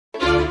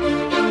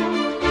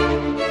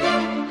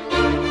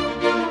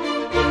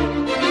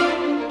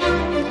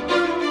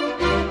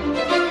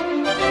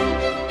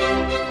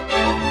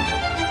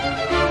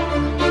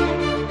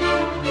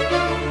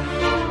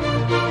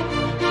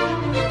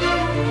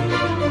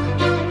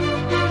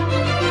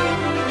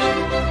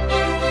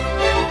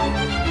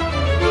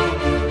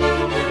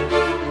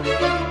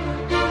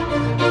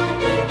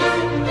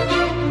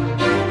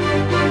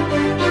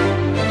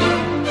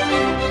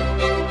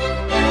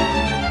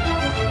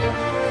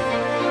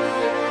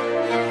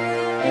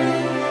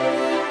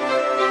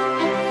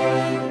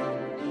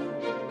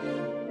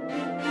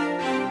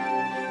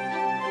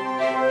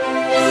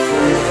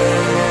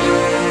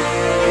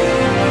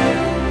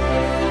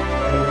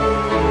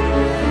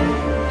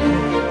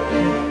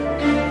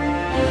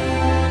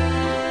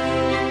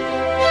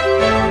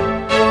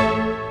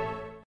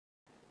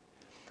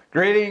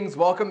Greetings,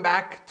 welcome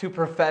back to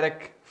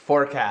Prophetic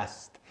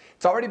Forecast.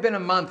 It's already been a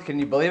month, can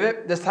you believe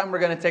it? This time we're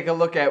going to take a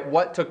look at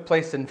what took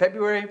place in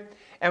February,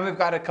 and we've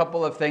got a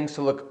couple of things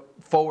to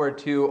look forward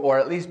to, or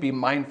at least be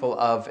mindful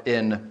of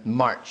in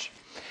March.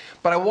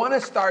 But I want to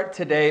start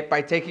today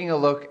by taking a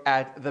look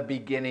at the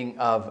beginning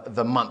of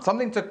the month.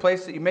 Something took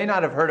place that you may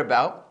not have heard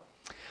about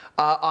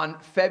on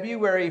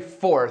February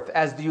 4th,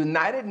 as the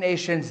United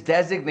Nations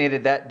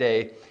designated that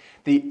day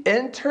the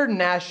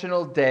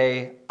International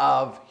Day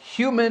of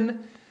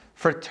Human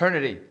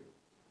Fraternity.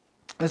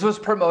 This was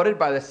promoted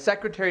by the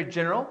Secretary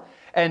General,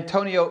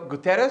 Antonio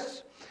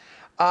Guterres.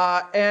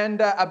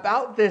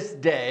 About this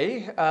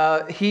day,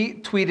 he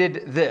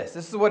tweeted this.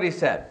 This is what he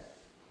said.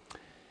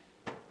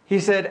 He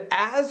said,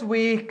 as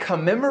we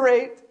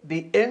commemorate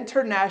the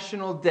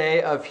International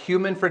Day of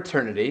Human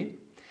Fraternity,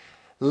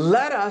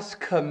 let us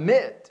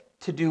commit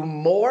to do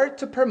more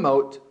to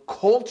promote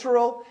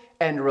cultural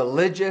and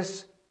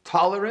religious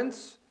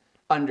tolerance,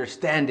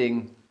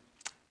 understanding,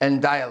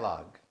 and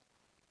dialogue.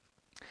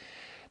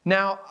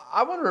 Now,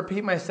 I want to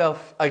repeat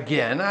myself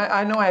again.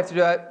 I know I have to do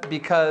that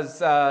because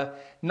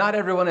not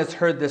everyone has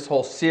heard this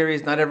whole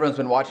series. Not everyone's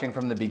been watching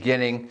from the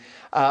beginning.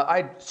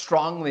 I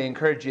strongly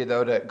encourage you,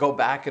 though, to go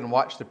back and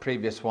watch the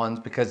previous ones,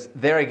 because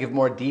there I give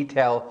more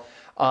detail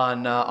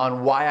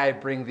on why I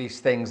bring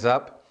these things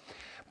up.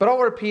 But I'll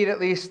repeat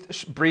at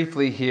least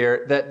briefly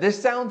here that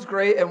this sounds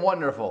great and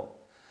wonderful.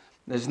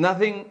 There's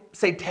nothing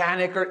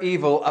satanic or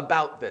evil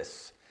about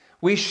this.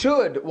 We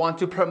should want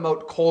to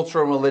promote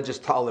cultural and religious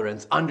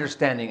tolerance,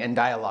 understanding, and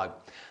dialogue.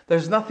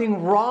 There's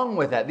nothing wrong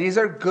with that. These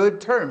are good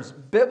terms,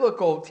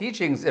 biblical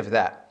teachings of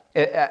that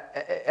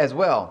as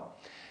well.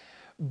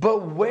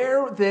 But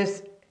where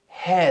this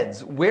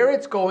heads, where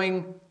it's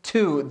going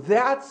to,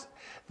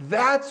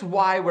 that's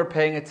why we're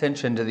paying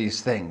attention to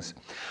these things.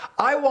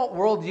 I want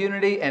world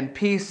unity and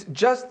peace,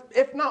 just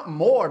if not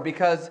more,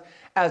 because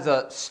as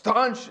a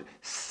staunch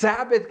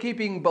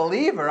Sabbath-keeping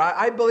believer,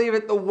 I believe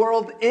that the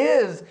world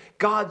is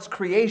God's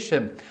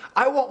creation.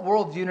 I want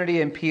world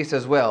unity and peace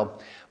as well.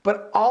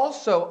 But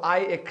also I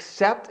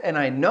accept and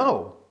I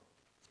know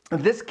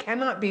this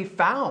cannot be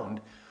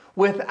found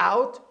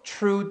without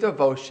true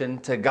devotion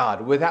to God,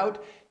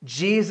 without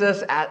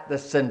Jesus at the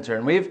center.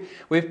 And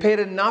we've paid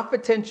enough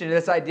attention to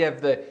this idea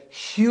of the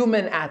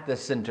human at the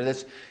center,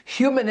 this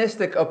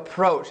humanistic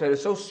approach that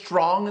is so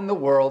strong in the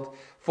world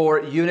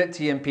for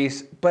unity and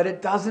peace, but it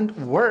doesn't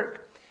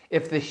work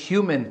if the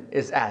human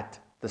is at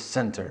the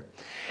center.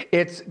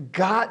 It's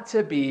got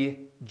to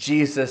be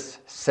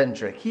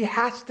Jesus-centric. He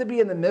has to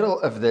be in the middle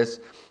of this,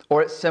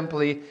 or it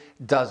simply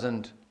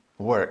doesn't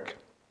work.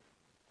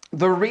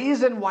 The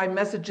reason why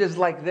messages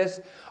like this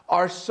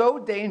are so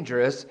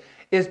dangerous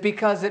is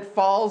because it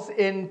falls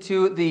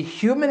into the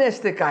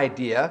humanistic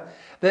idea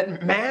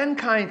that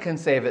mankind can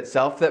save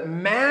itself, that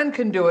man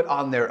can do it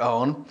on their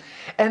own.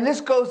 And this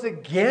goes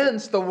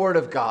against the Word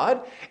of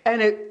God, and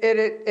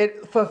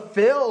it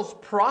fulfills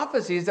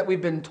prophecies that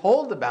we've been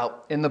told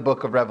about in the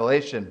book of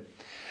Revelation.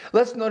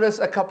 Let's notice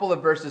a couple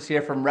of verses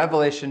here from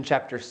Revelation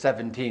chapter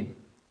 17.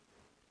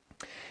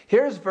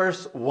 Here's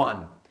verse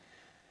 1.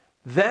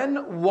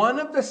 Then one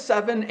of the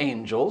seven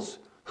angels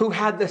who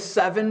had the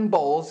seven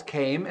bowls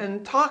came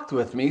and talked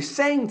with me,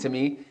 saying to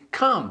me,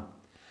 "Come,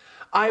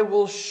 I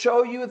will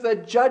show you the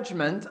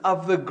judgment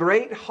of the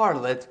great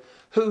harlot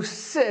who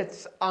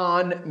sits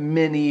on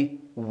many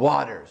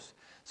waters."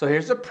 So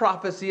here's a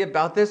prophecy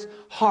about this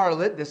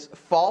harlot, this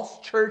false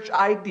church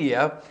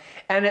idea,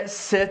 and it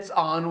sits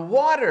on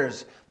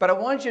waters. But I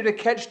want you to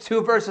catch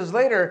two verses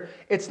later.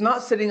 It's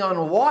not sitting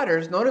on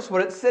waters. Notice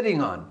what it's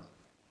sitting on.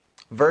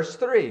 Verse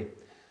 3.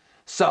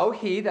 So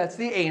he, that's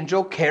the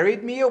angel,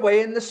 carried me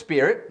away in the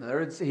spirit. In other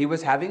words, he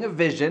was having a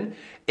vision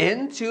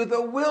into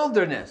the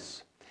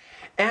wilderness.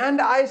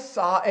 And I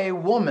saw a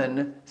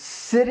woman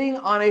sitting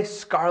on a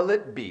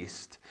scarlet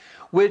beast,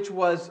 which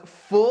was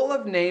full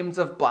of names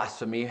of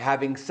blasphemy,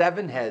 having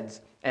 7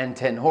 heads and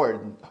 10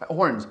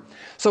 horns.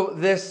 So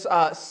this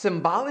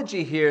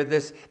symbology here,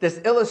 this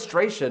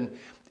illustration,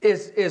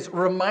 is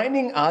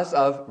reminding us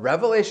of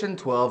Revelation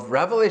 12,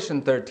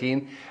 Revelation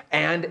 13,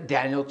 and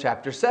Daniel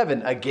chapter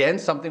 7. Again,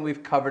 something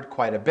we've covered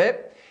quite a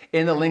bit.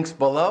 In the links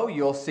below,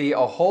 you'll see a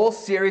whole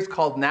series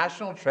called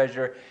National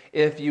Treasure.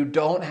 If you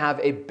don't have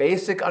a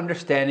basic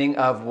understanding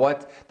of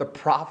what the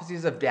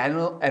prophecies of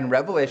Daniel and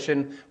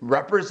Revelation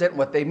represent,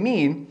 what they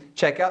mean,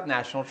 check out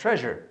National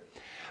Treasure.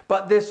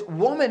 But this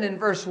woman in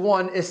verse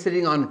 1 is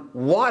sitting on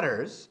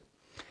waters.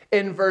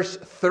 In verse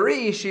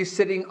 3, she's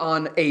sitting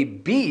on a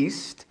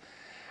beast.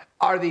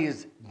 Are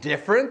these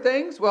different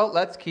things? Well,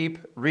 let's keep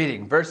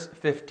reading. Verse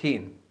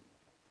 15.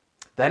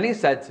 Then he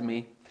said to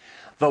me,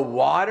 "The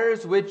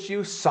waters which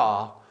you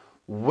saw,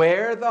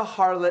 where the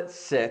harlot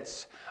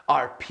sits,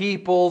 are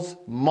peoples,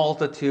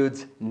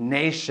 multitudes,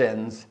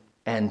 nations,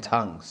 and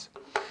tongues."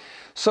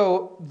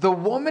 So the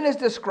woman is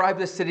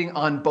described as sitting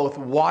on both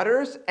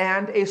waters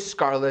and a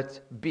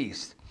scarlet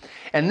beast.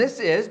 And this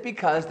is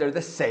because they're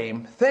the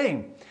same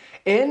thing.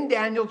 In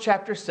Daniel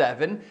chapter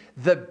 7,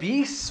 the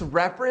beasts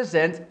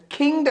represent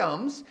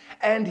kingdoms,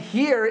 and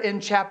here in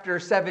chapter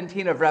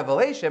 17 of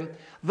Revelation,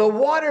 the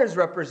waters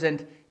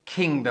represent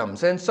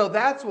kingdoms. And so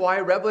that's why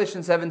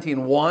Revelation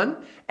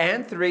 17:1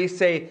 and 3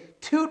 say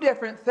two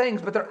different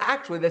things, but they're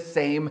actually the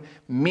same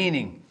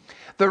meaning.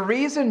 The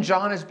reason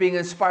John is being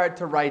inspired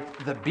to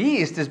write the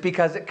beast is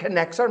because it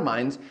connects our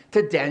minds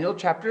to Daniel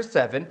chapter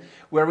 7,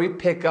 where we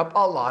pick up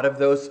a lot of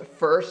those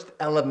first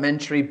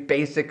elementary,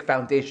 basic,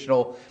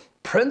 foundational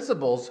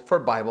principles for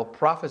Bible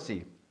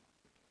prophecy.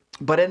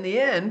 But in the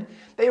end,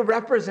 they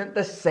represent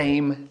the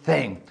same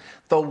thing.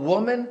 The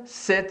woman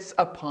sits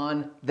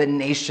upon the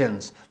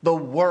nations, the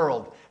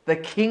world, the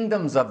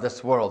kingdoms of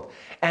this world.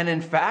 And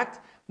in fact,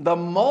 the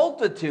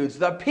multitudes,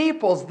 the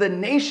peoples, the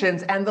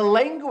nations, and the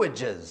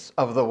languages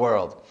of the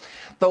world.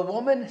 The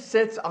woman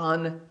sits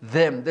on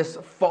them. This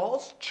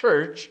false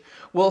church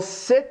will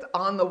sit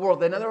on the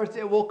world. In other words,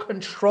 it will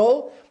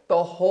control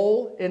the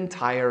whole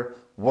entire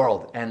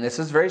world. And this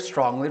is very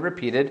strongly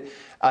repeated.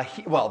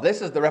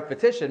 This is the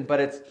repetition,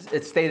 but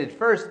it's stated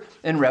first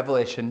in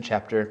Revelation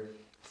chapter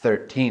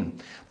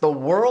 13. The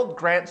world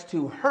grants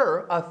to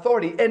her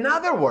authority. In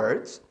other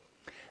words,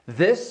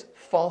 this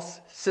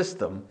false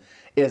system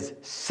is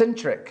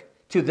centric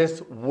to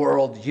this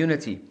world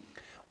unity.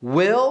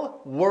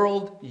 Will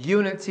world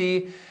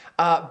unity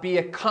be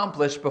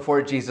accomplished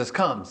before Jesus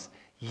comes?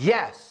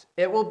 Yes,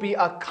 it will be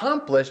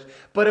accomplished,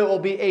 but it will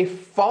be a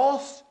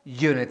false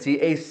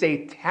unity, a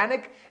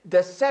satanic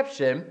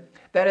deception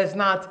that is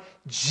not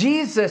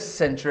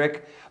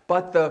Jesus-centric,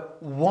 but the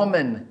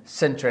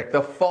woman-centric,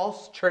 the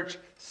false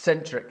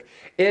church-centric.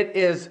 It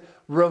is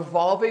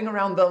revolving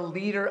around the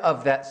leader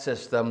of that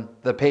system,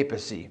 the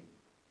papacy.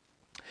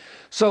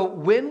 So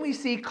when we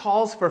see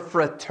calls for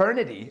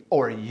fraternity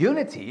or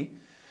unity,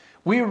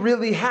 we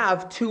really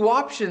have two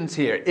options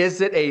here. Is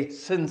it a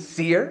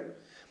sincere,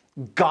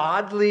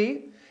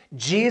 godly,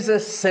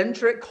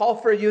 Jesus-centric call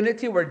for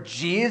unity where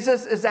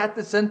Jesus is at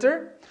the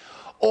center?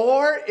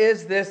 Or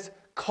is this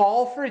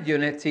call for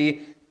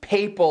unity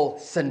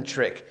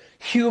papal-centric,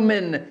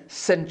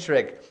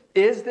 human-centric?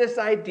 Is this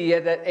idea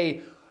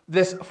that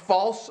this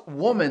false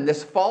woman,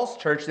 this false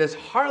church, this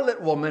harlot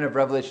woman of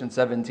Revelation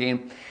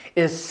 17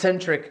 is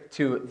centric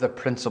to the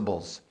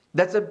principles?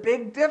 That's a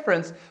big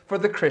difference for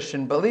the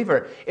Christian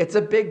believer. It's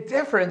a big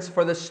difference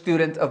for the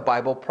student of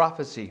Bible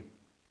prophecy.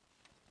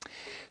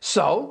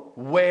 So,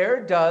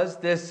 where does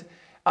this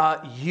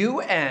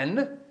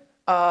UN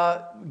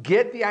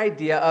get the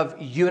idea of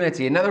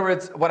unity? In other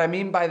words, what I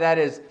mean by that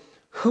is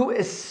who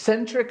is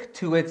centric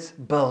to its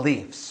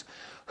beliefs?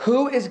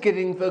 Who is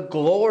getting the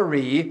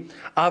glory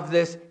of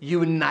this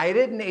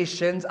United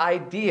Nations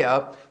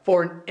idea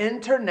for an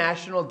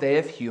International Day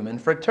of Human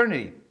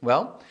Fraternity?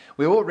 Well,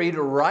 we will read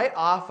right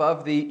off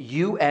of the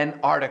UN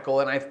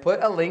article, and I've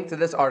put a link to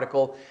this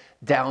article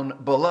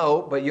down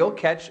below, but you'll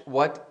catch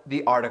what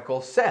the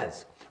article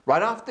says.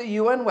 Right off the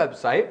UN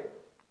website,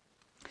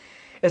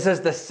 it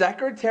says the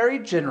Secretary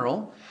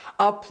General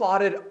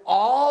applauded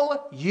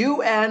all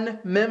UN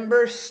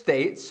member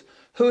states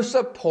who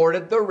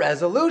supported the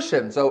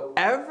resolution. So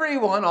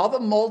everyone, all the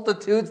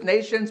multitudes,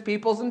 nations,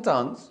 peoples, and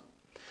tongues,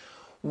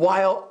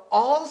 while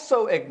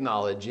also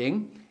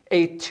acknowledging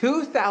a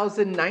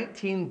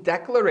 2019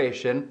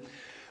 declaration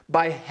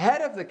by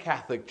head of the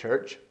Catholic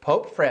Church,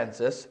 Pope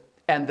Francis,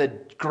 and the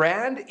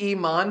Grand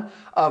Imam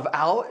of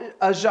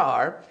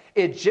Al-Azhar,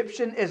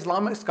 Egyptian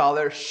Islamic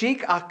scholar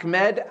Sheikh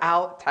Ahmed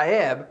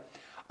Al-Tayeb,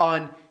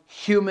 on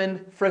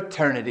human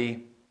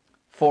fraternity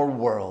for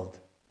world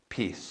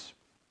peace.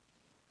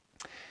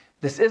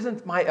 This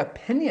isn't my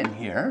opinion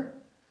here.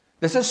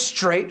 This is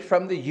straight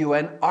from the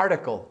UN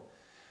article.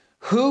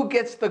 Who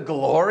gets the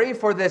glory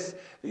for this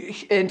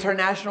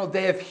International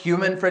Day of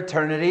Human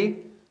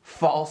Fraternity?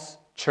 False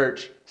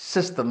church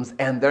systems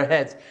and their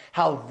heads.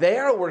 How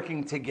they're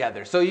working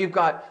together. So you've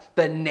got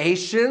the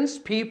nations,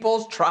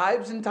 peoples,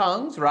 tribes, and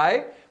tongues,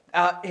 right?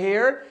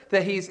 Here,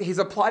 that he's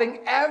applauding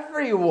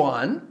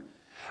everyone,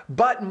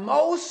 but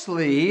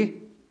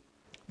mostly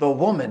the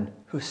woman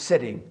who's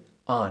sitting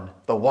on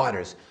the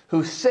waters,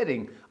 who's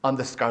sitting on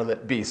the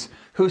scarlet beast,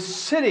 who's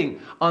sitting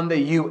on the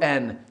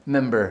UN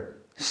member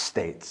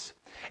states.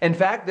 In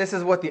fact, this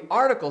is what the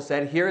article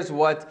said. Here's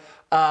what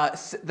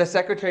the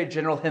Secretary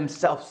General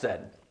himself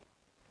said.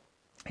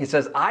 He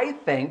says, I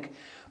thank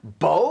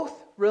both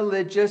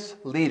religious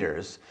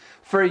leaders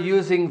for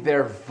using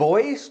their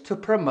voice to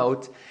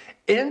promote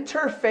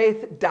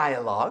interfaith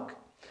dialogue,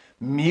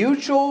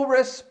 mutual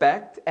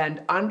respect,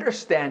 and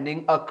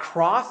understanding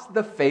across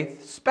the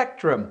faith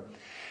spectrum.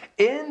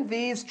 In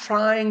these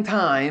trying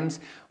times,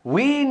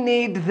 we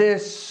need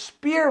this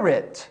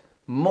spirit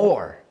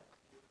more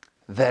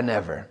than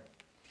ever.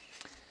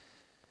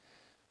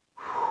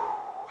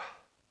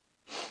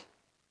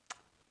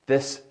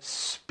 This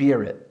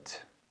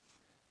spirit.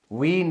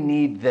 We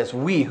need this.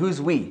 We,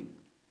 who's we?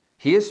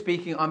 He is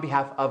speaking on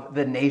behalf of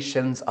the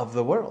nations of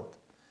the world.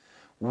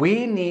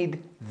 We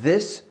need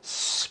this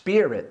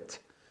spirit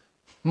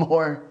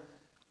more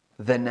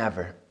than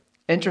ever.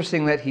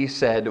 Interesting that he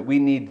said we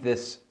need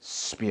this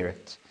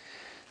spirit.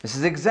 This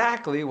is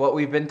exactly what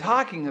we've been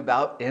talking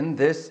about in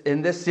this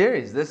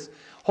series. This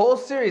whole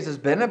series has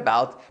been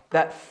about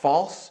that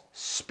false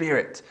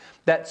spirit,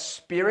 that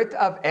spirit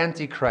of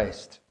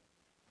Antichrist.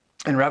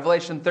 In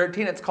Revelation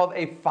 13, it's called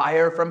a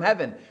fire from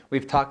heaven.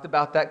 We've talked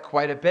about that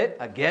quite a bit.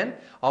 Again,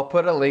 I'll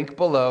put a link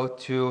below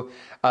to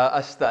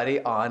a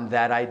study on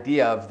that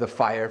idea of the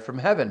fire from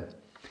heaven.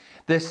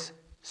 This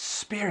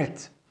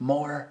spirit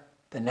more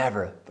than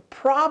ever. The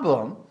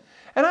problem,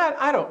 and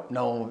I don't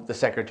know the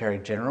Secretary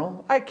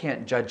General. I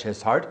can't judge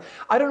his heart.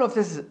 I don't know if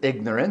this is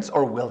ignorance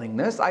or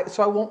willingness,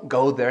 so I won't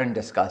go there and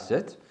discuss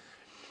it.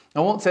 I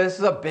won't say this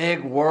is a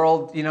big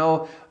world,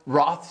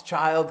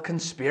 Rothschild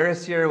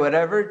conspiracy or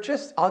whatever.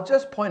 I'll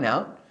just point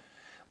out,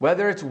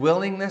 whether it's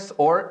willingness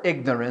or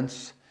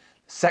ignorance,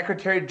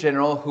 Secretary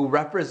General who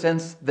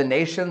represents the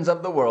nations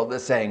of the world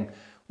is saying,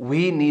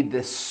 we need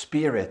this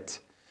spirit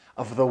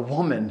of the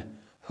woman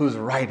who's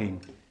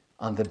riding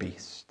on the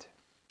beast.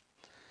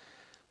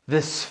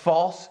 This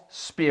false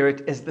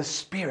spirit is the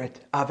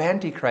spirit of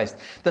Antichrist.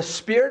 The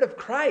spirit of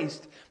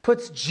Christ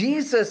puts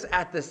Jesus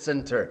at the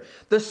center.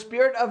 The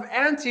spirit of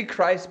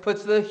Antichrist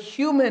puts the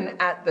human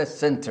at the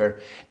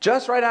center.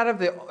 Just right out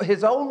of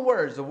his own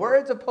words, the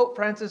words of Pope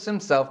Francis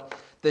himself,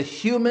 the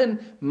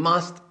human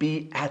must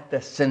be at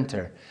the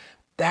center.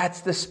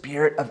 That's the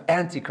spirit of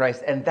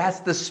Antichrist. And that's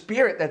the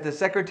spirit that the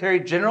Secretary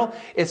General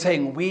is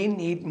saying we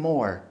need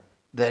more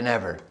than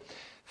ever.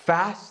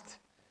 Fast,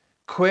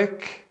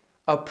 quick,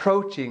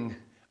 approaching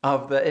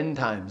of the end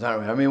times,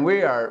 aren't we? I mean,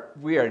 we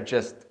are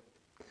just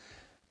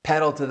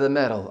pedal to the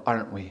metal,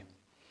 aren't we?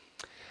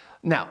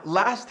 Now,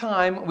 last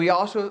time we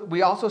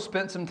also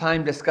spent some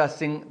time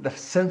discussing the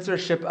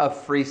censorship of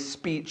free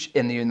speech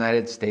in the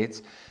United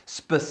States,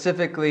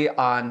 specifically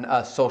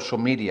on social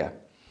media.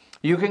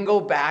 You can go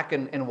back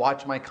and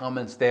watch my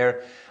comments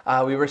there.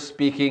 We were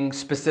speaking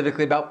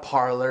specifically about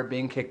Parler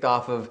being kicked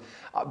off of,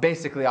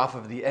 basically off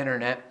of the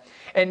internet.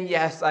 And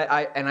yes,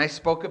 I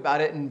spoke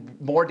about it in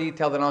more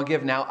detail than I'll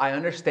give now. I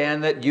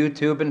understand that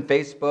YouTube and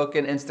Facebook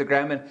and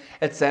Instagram and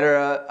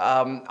etc.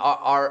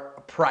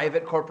 Are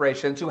private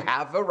corporations who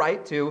have a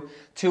right to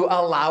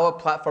allow a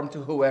platform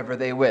to whoever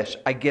they wish.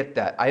 I get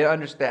that. I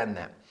understand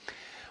that.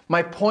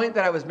 My point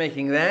that I was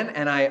making then,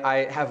 and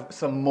I have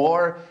some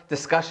more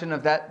discussion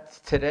of that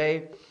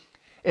today,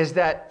 is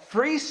that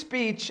free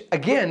speech,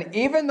 again,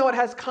 even though it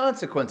has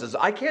consequences,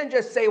 I can't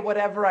just say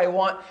whatever I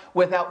want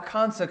without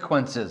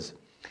consequences.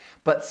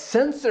 But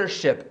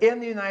censorship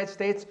in the United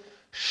States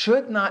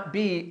should not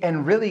be,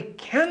 and really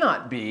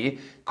cannot be,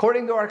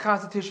 according to our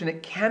Constitution,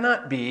 it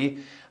cannot be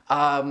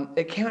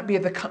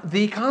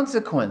the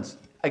consequence.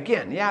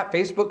 Again, yeah,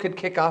 Facebook could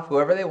kick off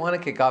whoever they want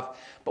to kick off,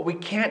 but we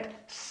can't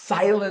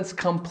silence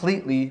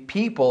completely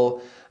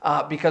people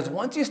because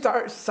once you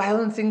start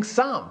silencing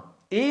some,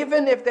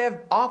 even if they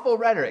have awful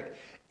rhetoric,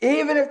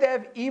 even if they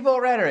have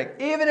evil rhetoric,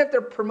 even if they're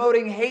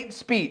promoting hate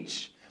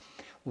speech,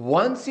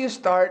 once you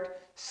start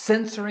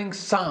censoring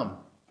some,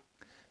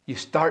 you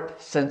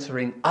start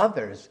censoring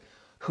others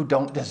who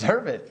don't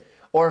deserve it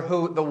or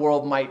who the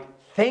world might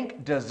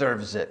think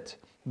deserves it.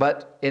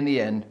 But in the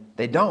end,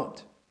 they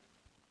don't.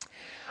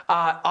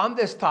 On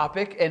this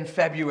topic in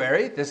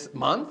February, this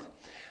month,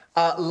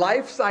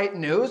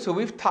 LifeSiteNews, who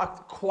we've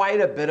talked quite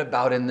a bit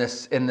about in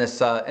these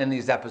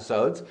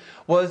episodes,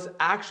 was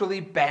actually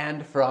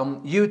banned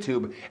from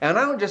YouTube. And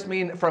I don't just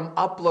mean from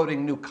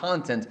uploading new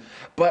content,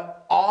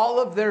 but all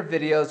of their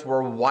videos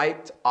were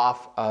wiped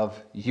off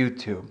of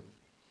YouTube.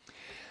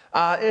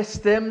 It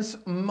stems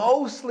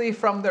mostly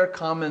from their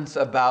comments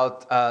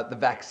about the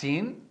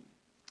vaccine.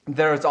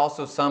 There's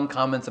also some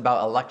comments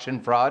about election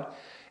fraud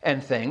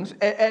and things.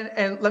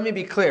 And let me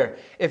be clear,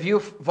 if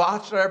you've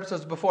watched our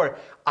episodes before,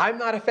 I'm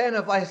not a fan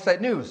of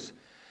LifeSiteNews.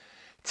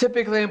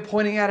 Typically, I'm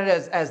pointing at it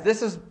as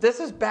this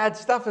is bad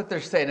stuff that they're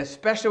saying,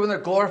 especially when they're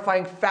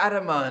glorifying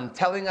Fatima and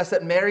telling us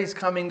that Mary's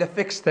coming to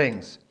fix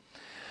things.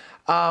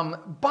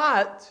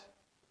 But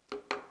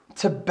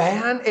to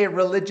ban a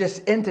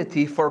religious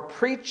entity for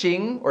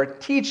preaching or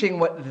teaching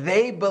what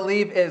they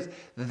believe is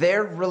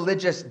their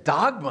religious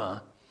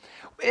dogma,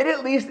 it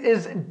at least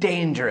is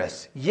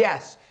dangerous.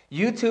 Yes,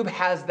 YouTube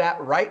has that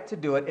right to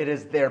do it. It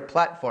is their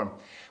platform.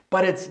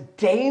 But it's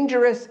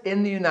dangerous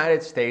in the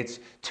United States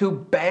to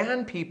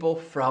ban people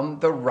from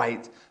the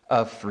right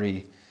of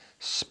free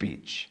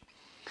speech.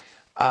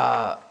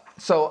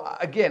 So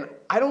again,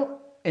 I don't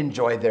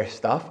enjoy their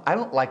stuff. I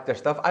don't like their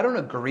stuff. I don't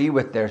agree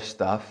with their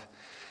stuff.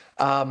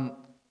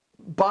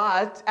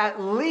 But at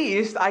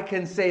least I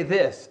can say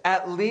this.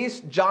 At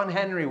least John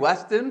Henry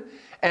Weston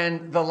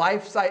and the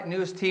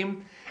LifeSiteNews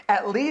team,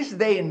 at least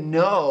they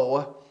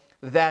know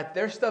that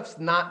their stuff's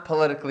not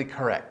politically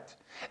correct.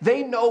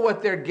 They know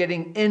what they're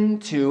getting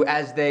into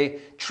as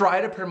they try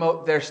to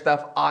promote their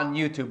stuff on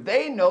YouTube.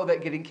 They know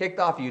that getting kicked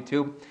off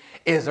YouTube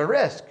is a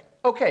risk.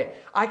 Okay,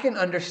 I can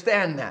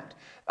understand that.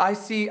 I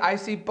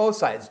see both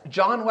sides.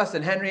 John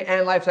Weston, Henry,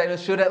 and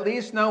LifeSiteNews should at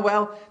least know,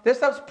 well, this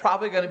stuff's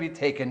probably going to be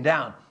taken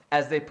down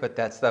as they put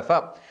that stuff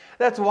up.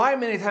 That's why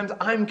many times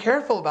I'm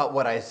careful about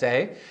what I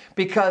say,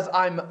 because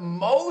I'm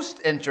most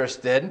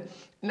interested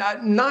I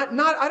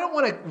don't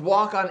want to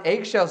walk on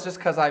eggshells just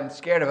because I'm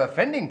scared of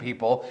offending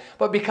people,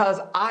 but because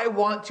I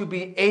want to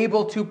be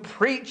able to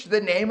preach the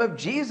name of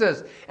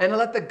Jesus and to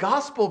let the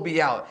gospel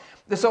be out.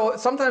 So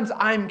sometimes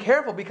I'm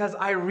careful because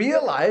I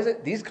realize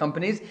that these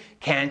companies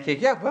can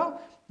kick you out. Well,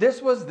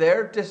 this was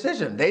their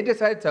decision. They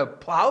decided to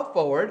plow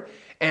forward,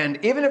 and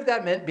even if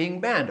that meant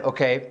being banned,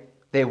 okay,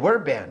 they were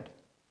banned.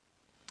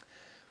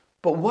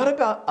 But what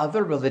about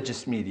other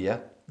religious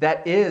media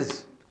that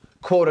is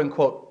quote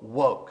unquote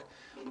woke,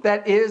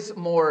 that is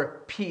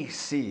more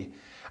PC?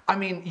 I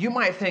mean, you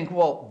might think,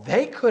 well,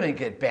 they couldn't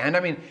get banned. I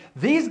mean,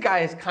 these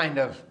guys kind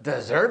of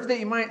deserved it,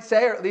 you might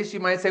say, or at least you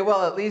might say,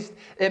 well, at least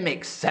it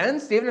makes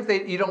sense. Even if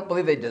you don't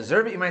believe they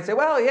deserve it, you might say,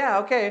 well, yeah,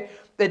 okay,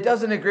 it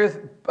doesn't agree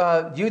with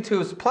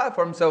YouTube's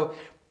platform, so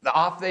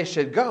off they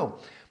should go.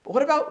 But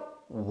what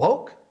about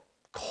woke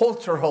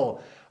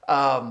cultural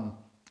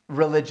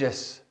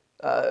religious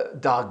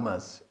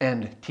dogmas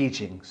and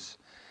teachings?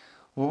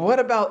 What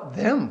about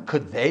them?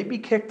 Could they be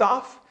kicked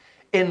off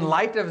in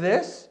light of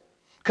this?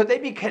 Could they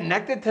be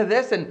connected to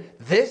this and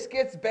this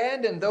gets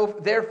banned and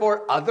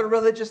therefore other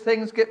religious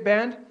things get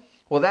banned?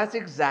 Well, that's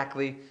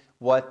exactly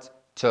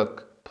what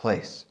took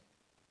place.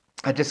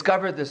 I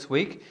discovered this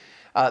week,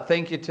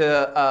 thank you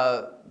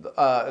to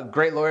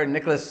great lawyer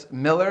Nicholas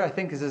Miller, I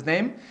think is his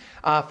name,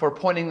 for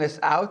pointing this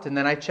out, and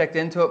then I checked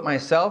into it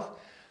myself.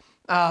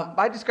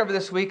 I discovered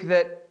this week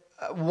that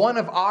one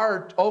of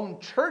our own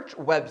church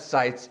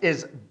websites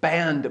is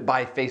banned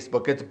by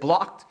Facebook. It's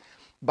blocked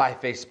by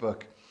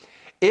Facebook.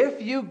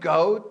 If you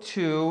go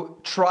to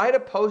try to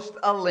post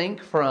a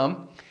link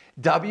from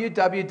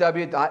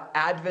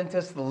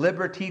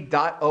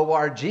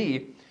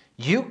www.adventistliberty.org,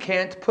 you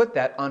can't put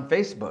that on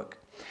Facebook.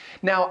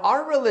 Now,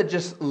 our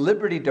religious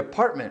liberty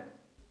department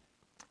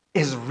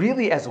is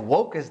really as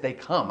woke as they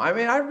come. I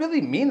mean, I really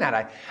mean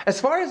that.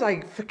 As far as I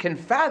can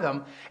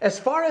fathom, as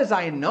far as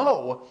I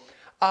know,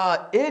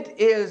 it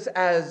is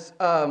as,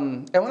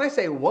 and when I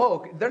say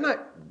woke, they're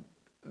not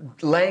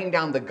laying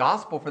down the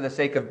gospel for the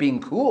sake of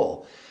being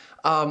cool.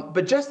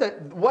 But just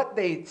that what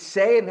they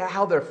say and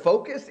how their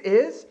focus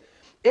is,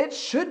 it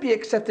should be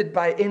accepted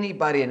by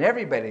anybody and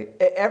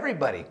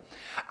everybody.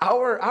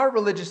 Our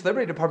religious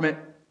liberty department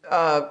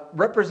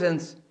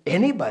represents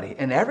anybody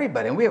and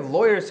everybody. And we have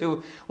lawyers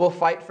who will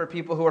fight for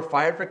people who are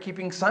fired for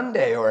keeping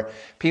Sunday, or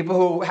people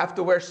who have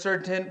to wear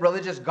certain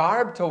religious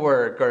garb to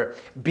work, or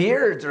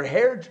beards or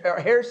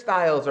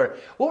hairstyles, or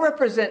we'll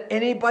represent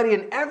anybody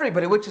and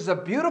everybody, which is a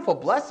beautiful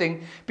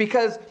blessing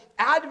because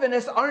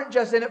Adventists aren't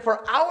just in it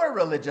for our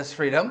religious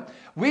freedom.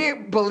 We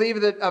believe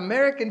that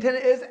American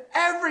tenet is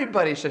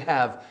everybody should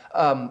have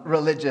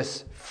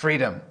religious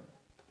freedom.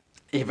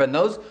 Even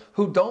those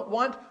who don't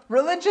want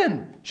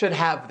religion should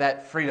have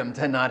that freedom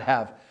to not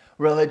have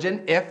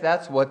religion if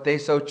that's what they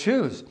so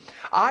choose.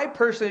 I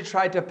personally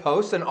tried to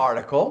post an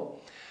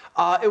article.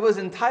 It was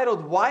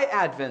entitled, "Why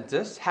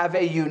Adventists Have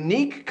a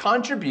Unique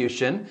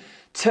Contribution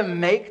to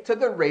Make to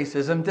the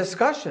Racism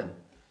Discussion."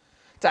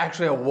 It's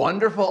actually a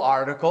wonderful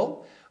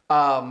article.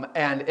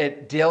 And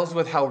it deals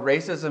with how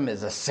racism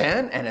is a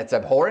sin and it's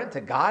abhorrent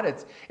to God.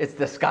 It's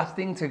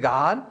disgusting to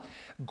God.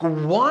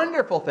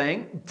 Wonderful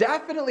thing.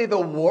 Definitely the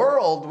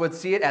world would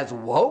see it as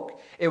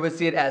woke. It would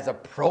see it as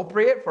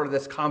appropriate for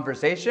this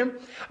conversation.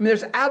 I mean,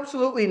 there's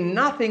absolutely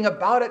nothing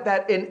about it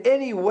that in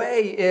any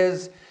way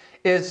is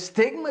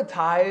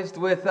stigmatized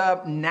with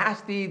a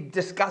nasty,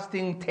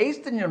 disgusting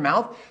taste in your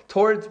mouth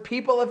towards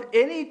people of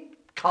any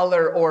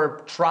color or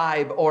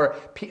tribe or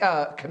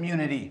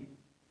community.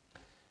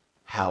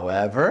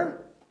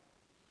 However,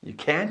 you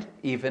can't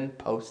even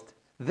post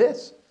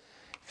this.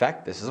 In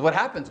fact, this is what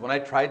happens when I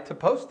tried to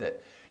post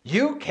it.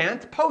 You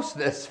can't post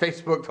this,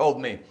 Facebook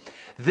told me.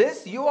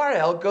 This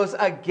URL goes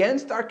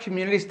against our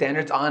community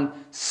standards on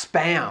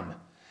spam,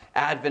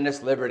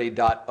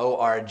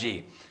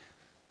 AdventistLiberty.org,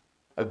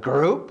 a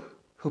group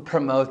who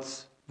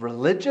promotes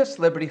religious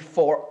liberty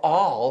for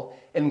all,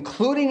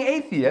 including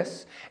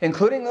atheists,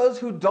 including those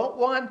who don't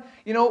want,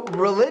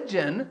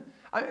 religion.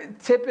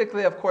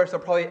 Typically, of course, they're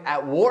probably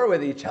at war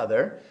with each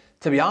other,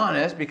 to be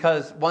honest,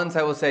 because one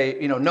side will say,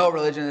 no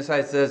religion, this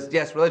side says,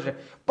 yes, religion.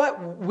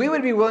 But we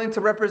would be willing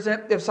to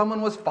represent if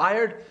someone was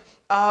fired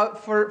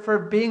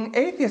for being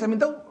atheist. I mean,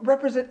 they'll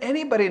represent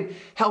anybody and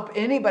help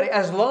anybody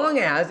as long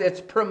as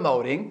it's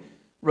promoting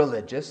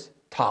religious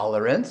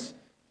tolerance,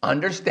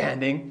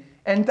 understanding,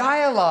 and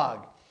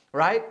dialogue,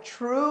 right?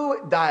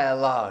 True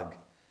dialogue.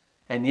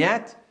 And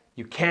yet,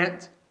 you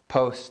can't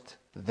post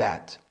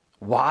that.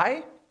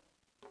 Why?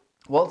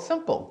 Well, it's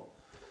simple.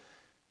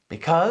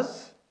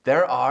 Because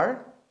there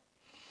are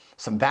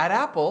some bad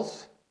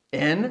apples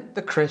in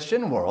the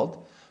Christian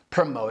world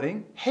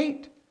promoting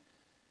hate.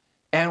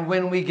 And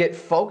when we get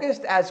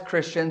focused as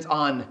Christians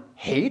on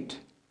hate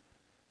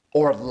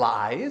or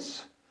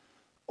lies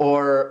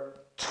or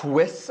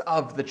twists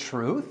of the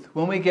truth,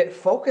 when we get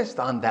focused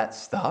on that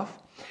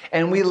stuff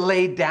and we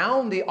lay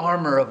down the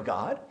armor of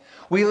God,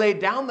 we lay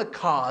down the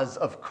cause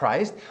of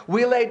Christ,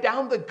 we lay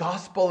down the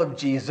gospel of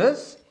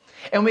Jesus,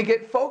 and we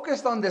get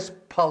focused on this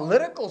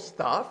political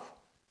stuff,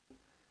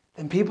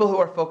 then people who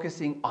are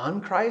focusing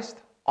on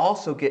Christ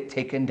also get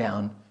taken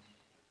down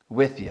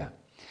with you.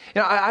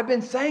 I've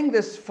been saying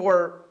this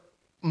for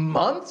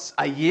months,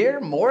 a year,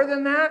 more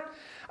than that.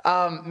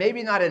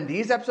 Maybe not in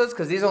these episodes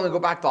because these only go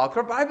back to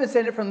October, but I've been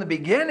saying it from the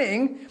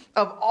beginning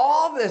of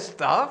all this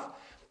stuff,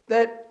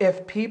 that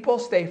if people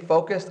stay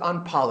focused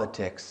on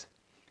politics,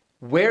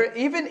 where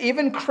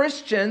even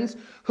Christians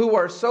who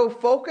are so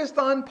focused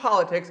on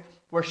politics,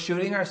 we're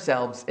shooting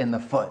ourselves in the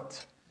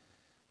foot.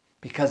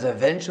 Because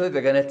eventually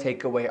they're going to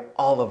take away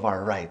all of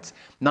our rights.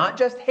 Not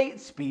just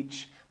hate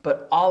speech,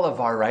 but all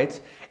of our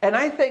rights. And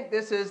I think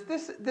this is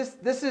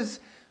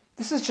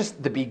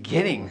just the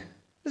beginning.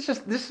 This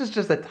is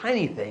just a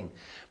tiny thing,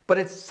 but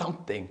it's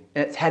something,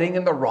 and it's heading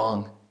in the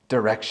wrong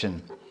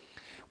direction.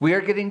 We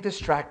are getting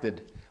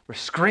distracted. We're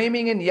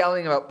screaming and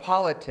yelling about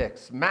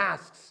politics,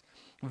 masks,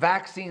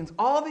 vaccines,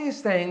 all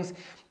these things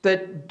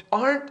that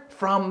aren't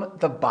from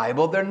the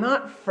Bible. They're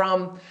not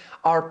from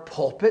our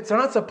pulpits. They're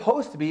not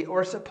supposed to be.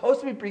 We're supposed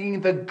to be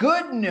bringing the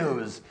good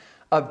news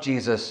of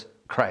Jesus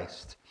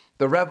Christ,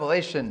 the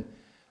revelation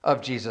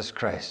of Jesus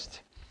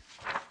Christ.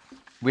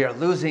 We are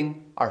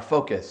losing our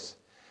focus.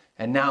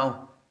 And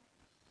now,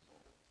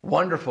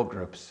 wonderful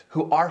groups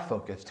who are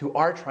focused, who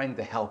are trying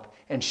to help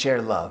and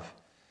share love,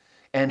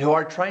 and who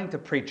are trying to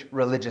preach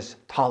religious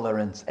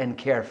tolerance and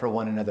care for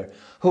one another,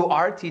 who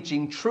are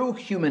teaching true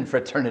human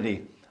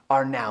fraternity,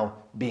 are now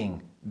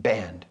being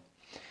banned.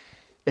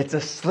 It's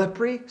a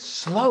slippery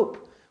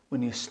slope.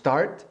 When you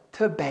start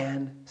to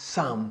ban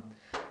some,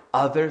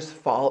 others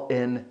fall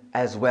in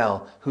as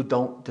well who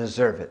don't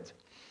deserve it.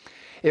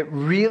 It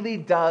really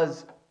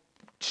does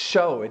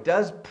show, it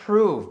does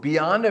prove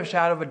beyond a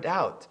shadow of a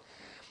doubt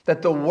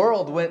that the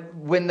world,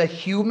 when the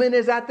human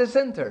is at the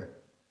center,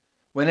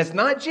 when it's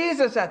not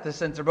Jesus at the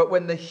center, but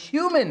when the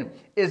human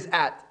is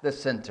at the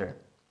center,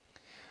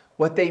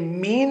 what they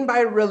mean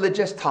by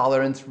religious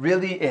tolerance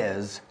really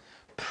is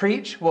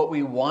preach what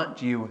we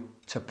want you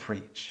to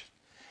preach.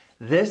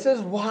 This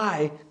is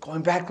why,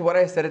 going back to what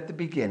I said at the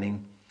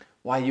beginning,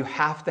 why you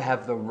have to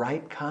have the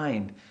right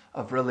kind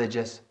of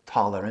religious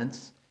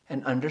tolerance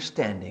and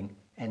understanding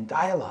and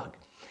dialogue.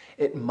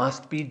 It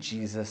must be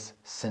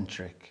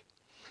Jesus-centric.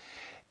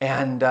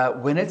 And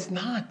when it's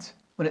not,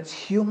 when it's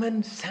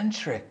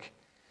human-centric,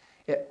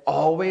 it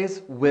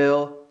always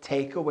will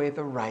take away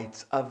the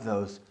rights of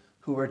those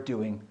who are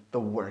doing the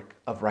work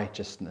of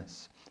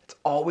righteousness. It's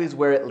always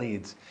where it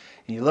leads.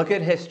 And you look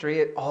at history,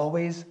 it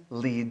always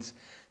leads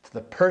to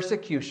the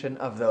persecution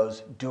of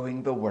those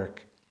doing the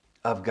work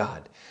of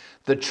God.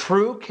 The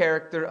true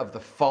character of the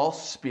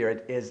false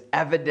spirit is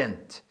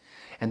evident,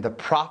 and the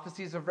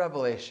prophecies of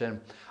Revelation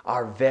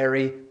are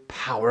very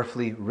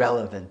powerfully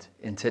relevant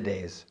in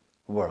today's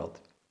world.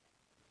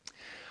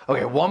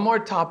 Okay, one more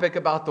topic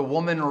about the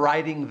woman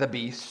riding the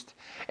beast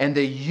and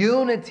the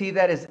unity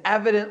that is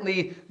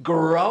evidently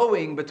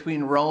growing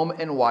between Rome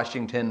and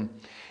Washington,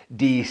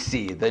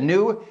 D.C. The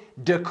new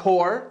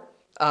decor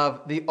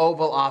of the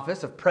Oval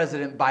Office, of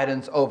President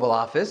Biden's Oval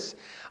Office,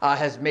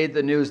 has made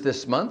the news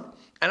this month.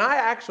 And I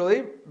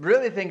actually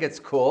really think it's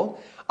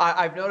cool.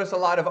 I've noticed a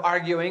lot of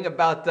arguing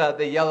about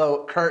the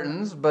yellow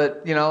curtains,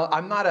 but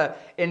I'm not an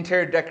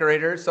interior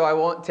decorator, so I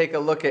won't take a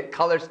look at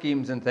color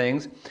schemes and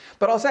things.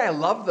 But I'll say I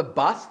love the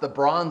busts, the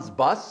bronze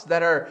busts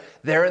that are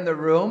there in the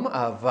room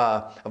of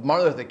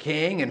Martin Luther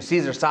King and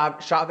Cesar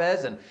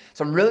Chavez, and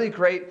some really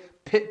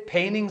great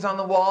paintings on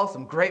the wall,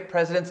 some great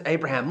presidents,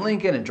 Abraham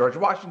Lincoln and George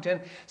Washington.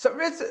 So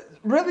it's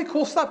really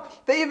cool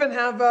stuff. They even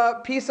have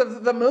a piece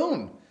of the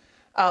moon.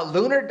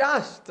 Lunar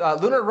dust,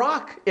 lunar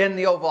rock in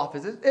the Oval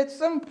Office. It's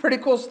some pretty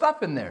cool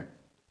stuff in there.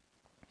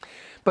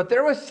 But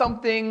there was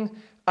something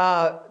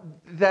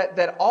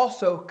that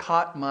also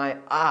caught my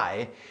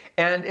eye,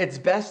 and it's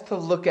best to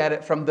look at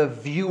it from the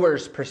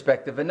viewer's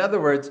perspective. In other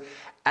words,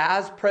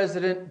 as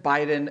President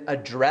Biden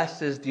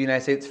addresses the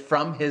United States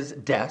from his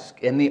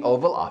desk in the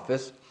Oval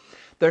Office,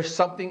 there's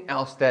something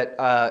else that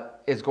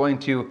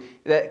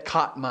that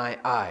caught my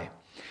eye.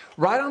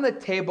 Right on the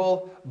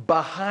table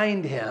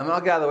behind him, I'll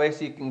get out of the way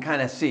so you can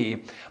kind of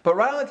see, but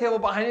right on the table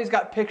behind him, he's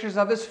got pictures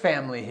of his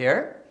family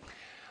here.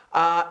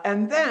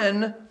 And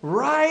then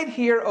right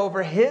here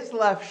over his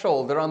left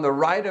shoulder, on the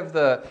right of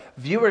the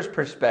viewer's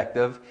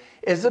perspective,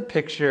 is a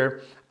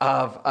picture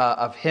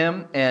of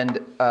him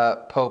and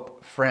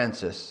Pope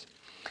Francis.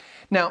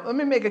 Now, let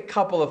me make a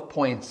couple of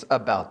points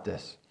about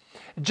this.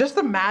 Just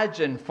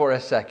imagine for a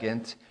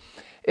second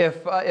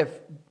if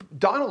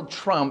Donald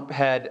Trump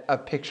had a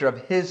picture of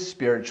his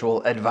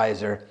spiritual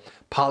advisor,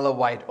 Paula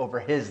White,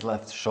 over his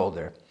left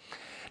shoulder.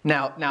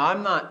 Now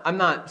I'm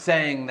not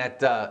saying that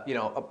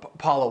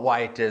Paula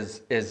White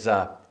is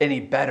any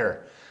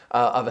better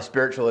of a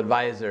spiritual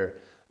advisor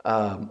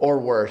or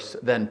worse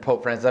than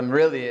Pope Francis. I'm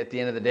really, at the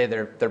end of the day,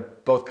 they're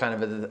both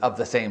kind of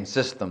the same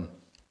system.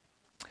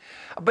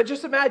 But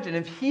just imagine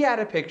if he had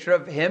a picture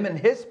of him and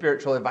his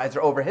spiritual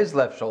advisor over his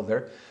left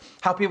shoulder,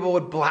 how people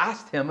would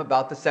blast him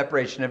about the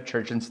separation of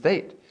church and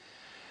state.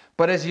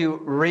 But as you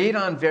read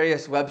on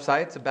various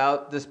websites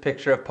about this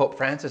picture of Pope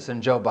Francis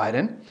and Joe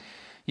Biden,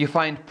 you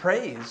find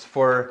praise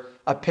for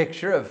a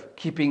picture of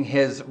keeping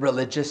his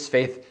religious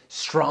faith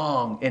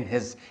strong in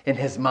his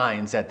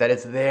mindset, that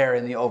it's there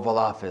in the Oval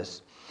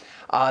Office.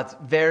 It's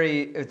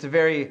a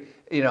very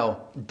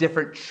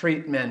different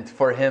treatment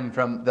for him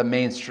from the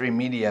mainstream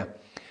media.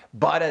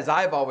 But as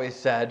I've always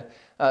said,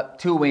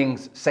 two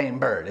wings, same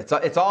bird.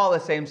 It's all the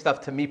same stuff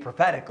to me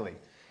prophetically.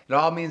 It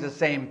all means the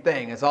same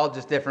thing. It's all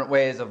just different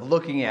ways of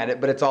looking at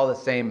it, but it's all the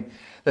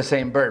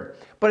same bird.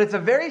 But it's a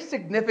very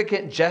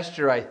significant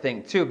gesture, I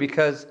think, too,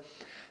 because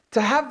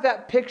to have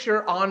that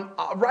picture on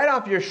right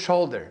off your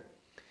shoulder.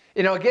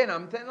 Again,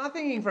 I'm not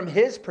thinking from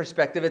his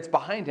perspective, it's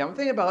behind him. I'm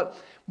thinking about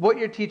what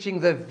you're teaching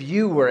the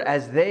viewer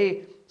as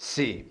they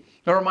see.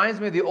 It reminds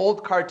me of the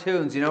old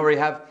cartoons, where you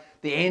have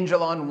the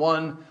angel on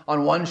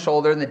one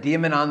shoulder and the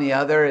demon on the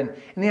other. And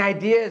the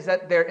idea is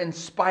that they're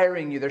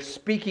inspiring you, they're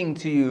speaking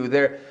to you,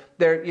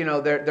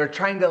 they're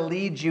trying to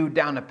lead you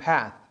down a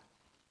path.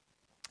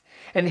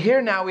 And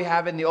here now we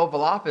have in the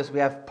Oval Office, we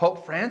have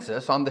Pope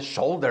Francis on the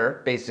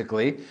shoulder,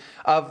 basically,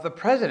 of the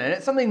president.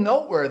 It's something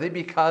noteworthy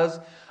because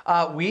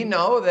we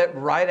know that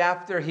right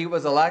after he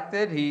was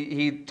elected,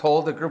 he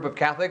told a group of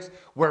Catholics,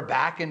 we're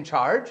back in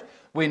charge.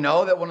 We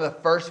know that one of the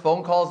first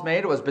phone calls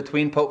made was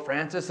between Pope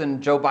Francis and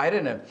Joe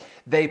Biden, and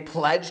they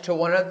pledged to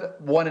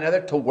one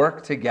another to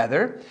work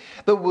together.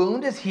 The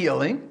wound is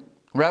healing.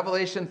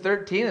 Revelation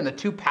 13 and the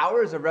two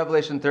powers of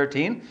Revelation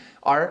 13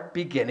 are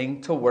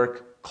beginning to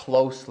work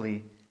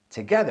closely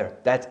together.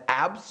 That's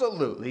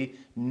absolutely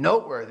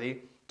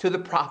noteworthy to the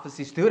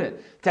prophecy student.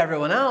 To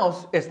everyone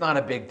else, it's not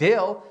a big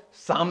deal.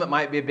 Some it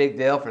might be a big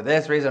deal for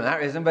this reason or that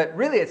reason, but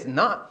really it's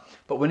not.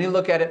 But when you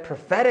look at it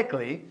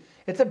prophetically,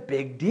 it's a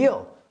big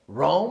deal.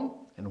 Rome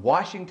and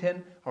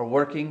Washington are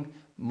working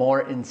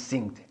more in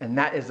sync, and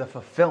that is a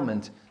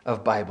fulfillment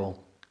of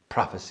Bible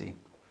prophecy.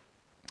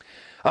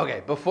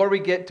 Okay, before we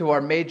get to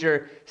our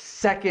major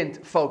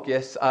second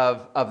focus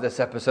of this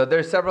episode,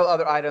 there's several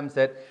other items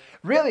that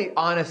really,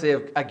 honestly,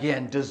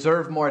 again,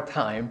 deserve more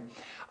time.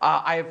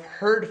 I've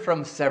heard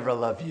from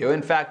several of you.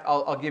 In fact,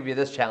 I'll give you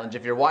this challenge.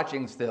 If you're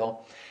watching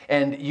still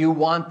and you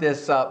want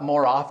this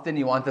more often,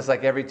 you want this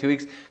like every 2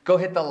 weeks, go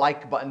hit the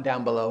like button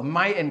down below. It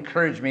might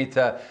encourage me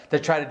to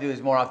try to do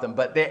these more often,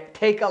 but they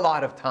take a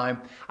lot of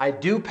time. I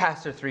do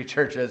pastor 3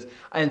 churches,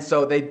 and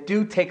so they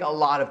do take a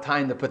lot of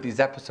time to put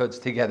these episodes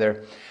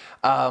together.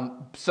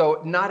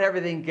 So not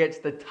everything gets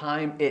the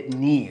time it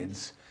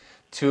needs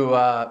to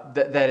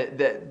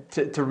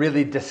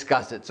really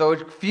discuss it. So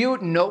a few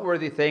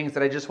noteworthy things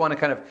that I just want to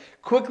kind of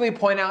quickly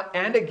point out.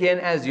 And again,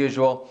 as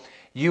usual,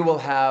 you will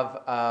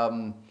have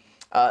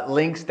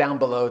links down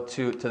below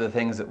to the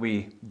things that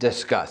we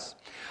discuss.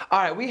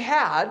 All right, we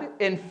had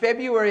in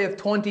February of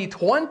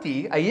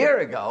 2020, a year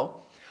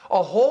ago,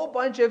 a whole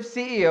bunch of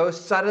CEOs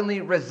suddenly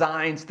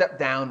resign, step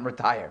down,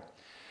 retire.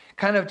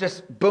 Kind of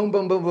just boom,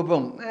 boom, boom, boom,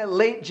 boom.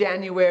 Late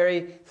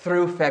January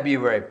through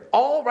February.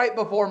 All right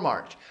before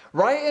March.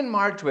 Right in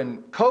March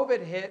when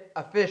COVID hit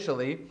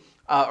officially,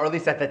 or at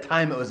least at the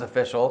time it was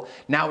official.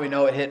 Now we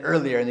know it hit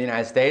earlier in the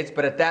United States,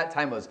 but at that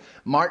time it was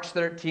March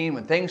 13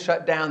 when things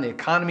shut down, the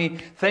economy,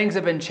 things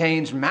have been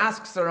changed,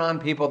 masks are on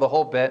people, the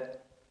whole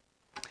bit.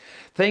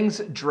 Things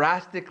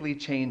drastically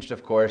changed,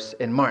 of course,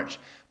 in March.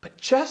 But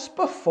just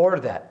before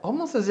that,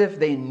 almost as if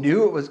they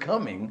knew it was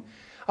coming,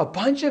 a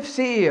bunch of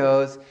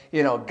CEOs,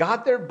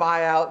 got their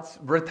buyouts,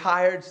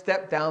 retired,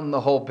 stepped down,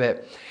 the whole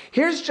bit.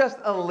 Here's just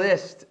a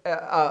list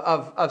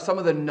of some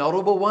of the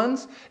notable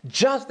ones,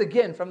 just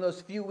again from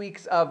those few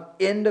weeks of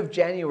end of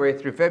January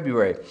through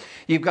February.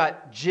 You've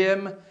got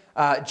Jim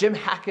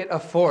Hackett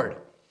of Ford.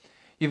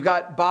 You've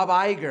got Bob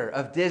Iger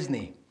of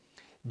Disney.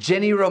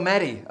 Jenny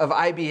Rometty of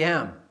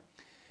IBM.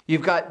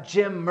 You've got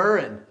Jim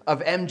Murren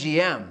of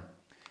MGM.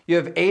 You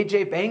have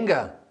AJ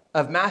Benga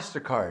of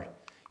MasterCard.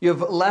 You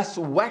have Les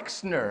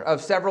Wexner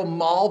of several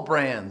mall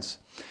brands.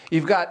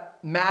 You've got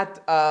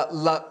Matt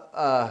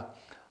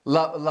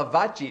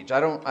Lavachich. I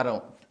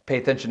don't pay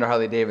attention to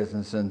Harley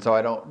Davidson, so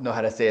I don't know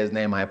how to say his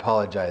name. I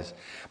apologize.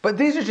 But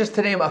these are just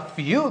to name a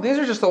few. These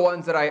are just the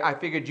ones that I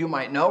figured you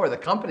might know, or the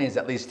companies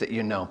at least that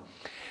you know.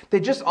 They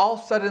just all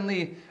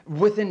suddenly,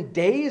 within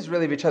days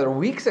really of each other,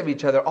 weeks of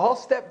each other, all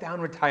stepped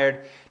down,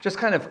 retired, just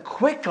kind of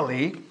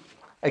quickly,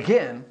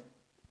 again,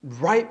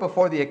 right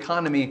before the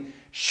economy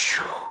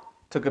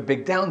took a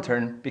big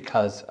downturn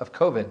because of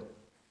COVID.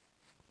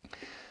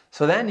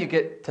 So then you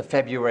get to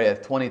February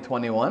of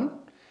 2021,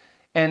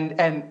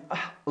 and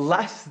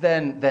less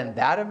than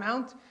that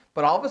amount,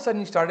 but all of a sudden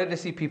you started to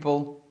see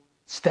people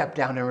step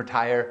down and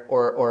retire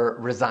or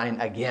resign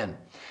again.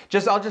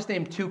 I'll just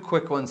name 2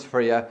 quick ones for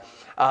you.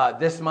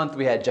 This month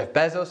we had Jeff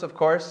Bezos, of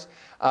course,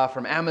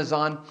 from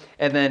Amazon,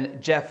 and then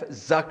Jeff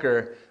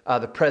Zucker,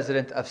 the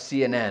president of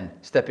CNN,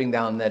 stepping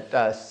down,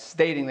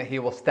 stating that he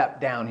will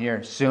step down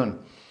here soon.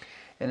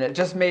 And it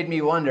just made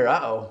me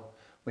wonder,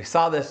 we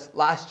saw this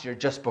last year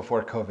just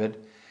before COVID.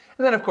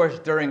 And then, of course,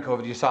 during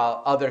COVID, you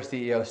saw other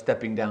CEOs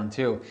stepping down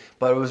too.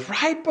 But it was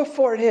right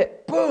before it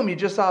hit. Boom, you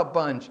just saw a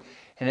bunch.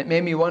 And it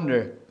made me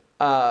wonder,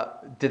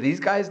 do these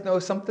guys know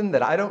something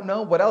that I don't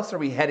know? What else are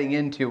we heading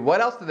into?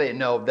 What else do they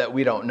know that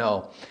we don't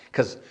know?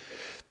 Because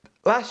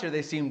last year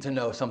they seemed to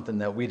know something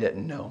that we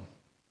didn't know.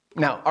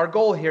 Now, our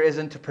goal here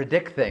isn't to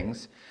predict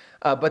things,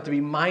 but to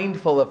be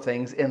mindful of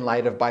things in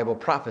light of Bible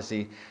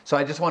prophecy. So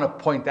I just want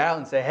to point that out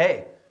and say,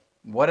 hey,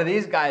 what do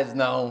these guys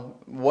know?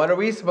 What are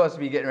we supposed to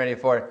be getting ready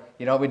for?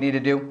 You know what we need to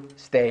do?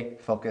 Stay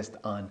focused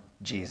on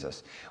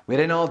Jesus. We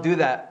didn't all do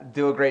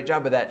a great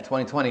job of that in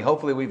 2020.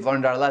 Hopefully we've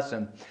learned our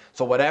lesson.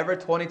 So whatever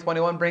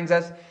 2021 brings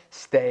us,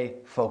 stay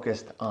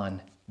focused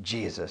on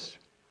Jesus.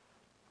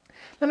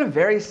 Then a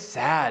very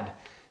sad,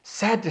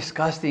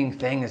 disgusting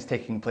thing is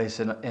taking place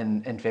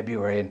in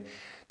February, and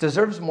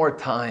deserves more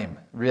time,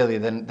 really,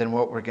 than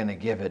what we're going to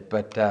give it.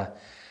 But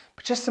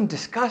just some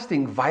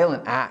disgusting,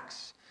 violent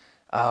acts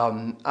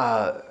in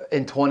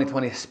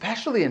 2020,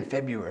 especially in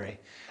February,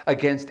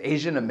 against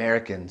Asian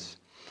Americans.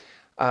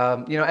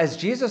 As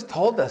Jesus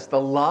told us,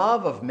 the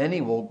love of many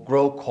will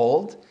grow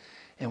cold,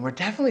 and we're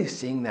definitely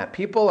seeing that.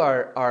 People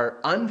are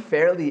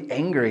unfairly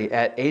angry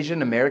at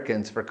Asian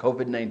Americans for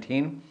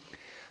COVID-19.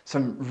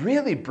 Some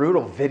really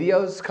brutal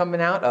videos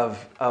coming out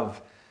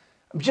of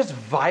just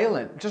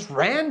violent, just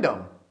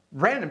random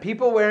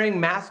people wearing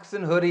masks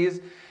and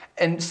hoodies,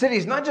 and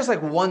cities, not just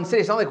like one city,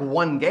 it's not like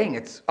one gang,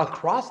 it's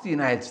across the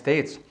United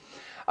States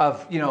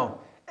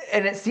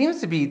and it seems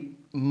to be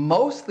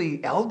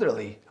mostly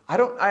elderly. I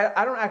don't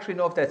actually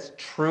know if that's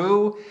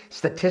true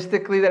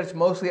statistically, that it's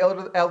mostly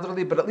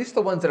elderly, but at least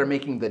the ones that are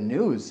making the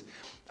news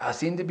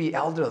seem to be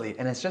elderly,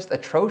 and it's just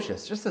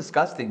atrocious, just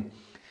disgusting.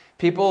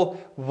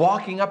 People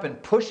walking up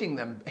and pushing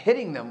them,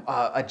 hitting them.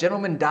 A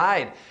gentleman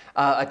died.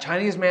 A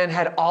Chinese man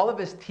had all of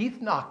his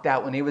teeth knocked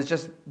out when he was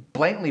just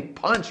blatantly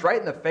punched right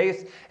in the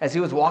face as he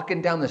was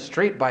walking down the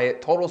street by a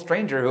total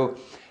stranger who,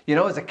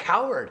 is a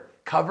coward,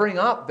 covering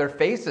up their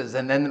faces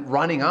and then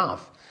running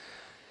off.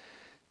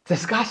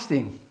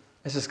 Disgusting.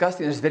 It's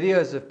disgusting. There's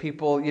videos of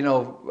people,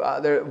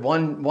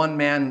 one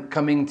man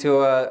coming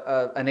to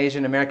an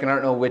Asian American, I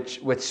don't know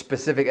which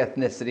specific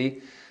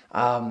ethnicity,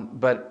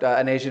 but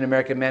an Asian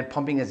American man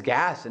pumping his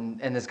gas,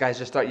 and this guys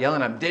just start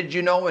yelling at him, "Did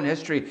you know in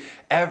history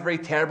every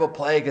terrible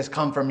plague has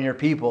come from your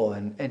people?"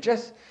 And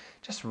just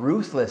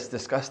ruthless,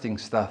 disgusting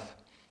stuff.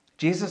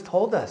 Jesus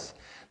told us,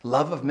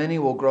 love of many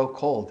will grow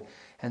cold.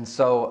 And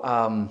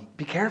so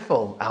be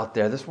careful out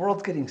there. This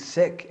world's getting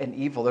sick and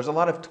evil. There's a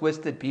lot of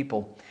twisted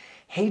people.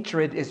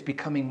 Hatred is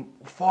becoming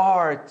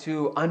far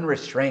too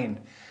unrestrained,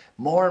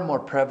 more and more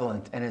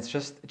prevalent, and it's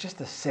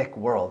just a sick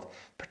world.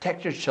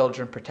 Protect your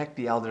children, protect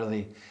the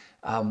elderly,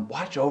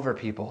 watch over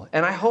people.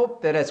 And I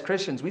hope that as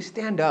Christians, we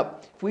stand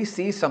up. If we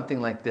see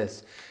something like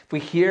this, if we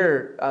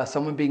hear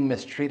someone being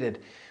mistreated,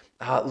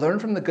 learn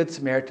from the Good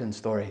Samaritan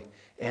story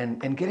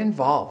and get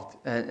involved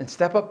and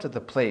step up to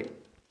the plate.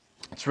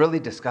 It's really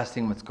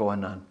disgusting what's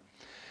going on.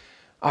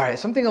 All right,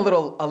 something a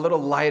little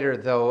lighter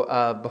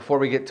though, before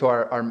we get to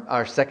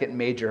our second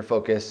major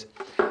focus.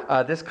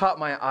 This caught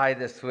my eye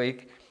this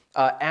week.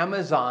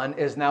 Amazon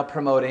is now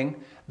promoting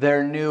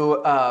their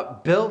new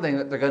building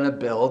that they're going to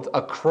build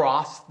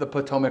across the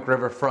Potomac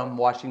River from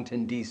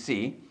Washington,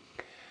 D.C.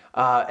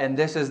 And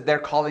they're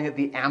calling it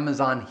the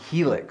Amazon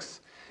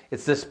Helix.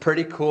 It's this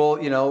pretty cool,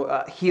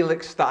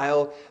 helix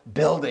style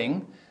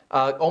building.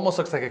 Almost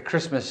looks like a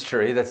Christmas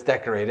tree that's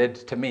decorated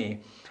to me.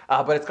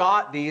 But it's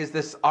got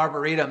this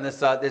arboretum,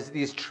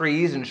 these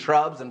trees and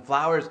shrubs and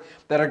flowers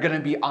that are going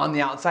to be on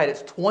the outside.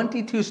 It's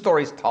 22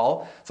 stories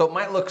tall, so it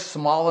might look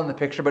small in the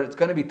picture, but it's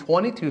going to be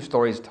 22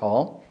 stories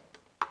tall.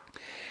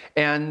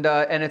 And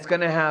it's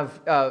going to have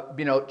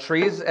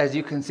trees, as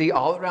you can see,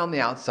 all around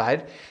the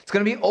outside. It's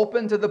going to be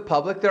open to the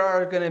public. There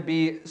are going to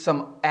be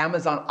some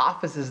Amazon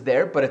offices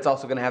there, but it's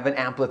also going to have an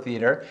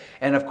amphitheater.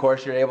 And of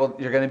course, you're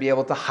going to be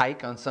able to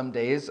hike on some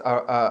days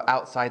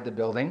outside the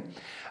building.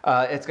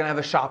 It's going to have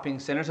a shopping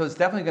center, so it's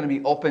definitely going to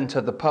be open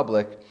to the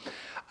public.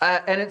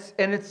 And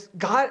it's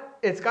got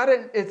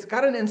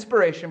an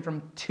inspiration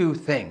from two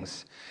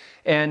things.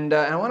 And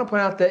I want to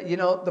point out that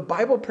the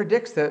Bible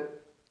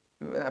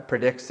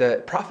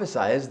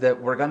prophesies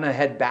that we're going to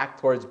head back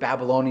towards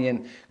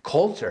Babylonian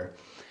culture,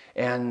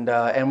 and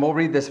we'll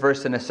read this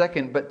verse in a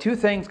second. But two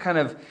things kind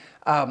of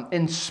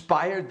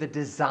inspired the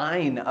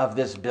design of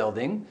this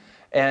building,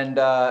 and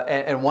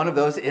one of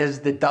those is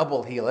the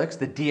double helix,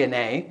 the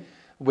DNA,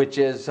 which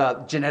is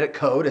genetic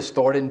code is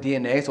stored in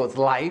DNA, so it's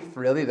life,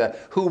 really. The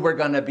who we're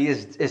going to be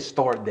is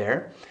stored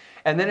there,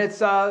 and then it's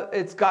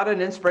got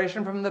an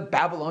inspiration from the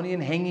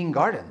Babylonian Hanging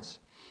Gardens.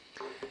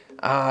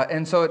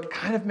 And so it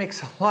kind of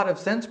makes a lot of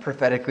sense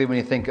prophetically when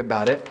you think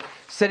about it.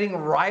 Sitting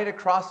right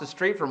across the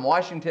street from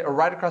Washington, or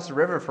right across the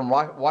river from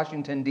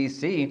Washington,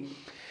 D.C.,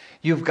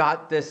 you've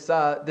got this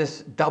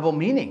double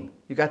meaning.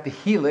 You've got the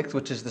helix,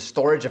 which is the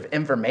storage of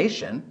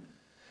information.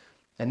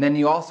 And then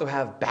you also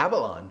have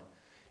Babylon.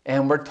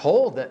 And we're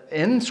told that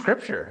in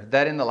Scripture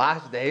that in the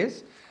last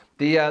days,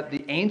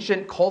 the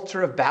ancient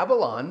culture of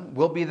Babylon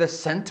will be the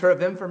center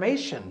of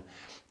information,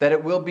 that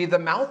it will be the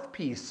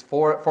mouthpiece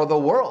for the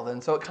world.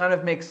 And so it kind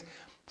of makes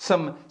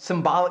some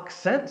symbolic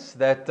sense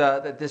that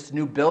this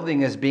new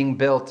building is being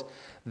built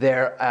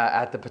there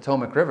at the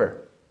Potomac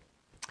River.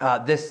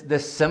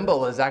 This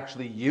symbol is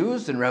actually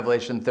used in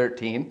Revelation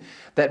 13,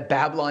 that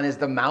Babylon is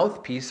the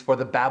mouthpiece for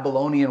the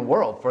Babylonian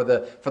world, for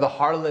the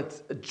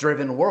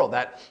harlot-driven world,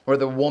 that where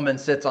the woman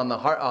sits on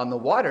the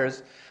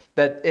waters,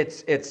 that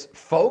its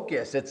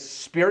focus, its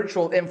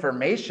spiritual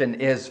information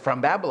is from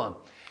Babylon.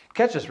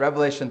 Catch this,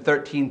 Revelation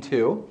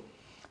 13:2,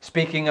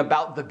 speaking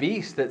about the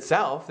beast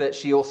itself that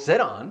she will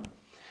sit on.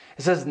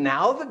 It says,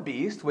 "Now the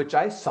beast which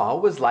I saw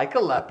was like a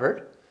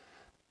leopard.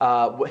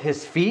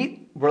 His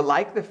feet were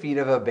like the feet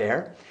of a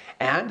bear,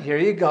 and here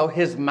you go,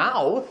 his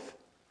mouth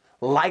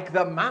like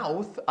the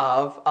mouth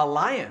of a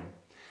lion.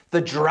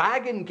 The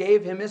dragon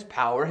gave him his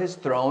power, his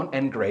throne,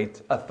 and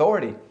great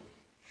authority."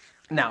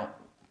 Now,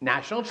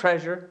 national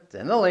treasure, it's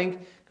in the link.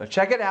 Go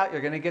check it out.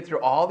 You're going to get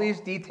through all these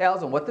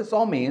details and what this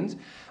all means.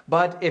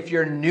 But if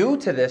you're new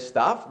to this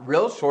stuff,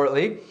 real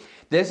shortly,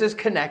 this is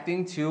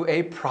connecting to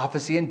a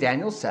prophecy in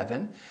Daniel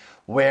 7,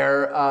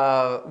 where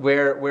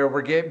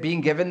we're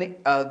being given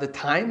the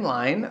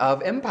timeline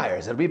of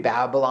empires. It'll be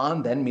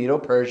Babylon, then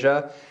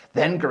Medo-Persia,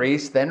 then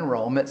Greece, then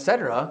Rome,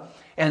 etc.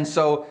 And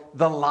so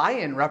the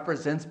lion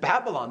represents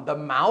Babylon, the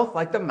mouth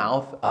like the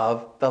mouth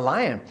of the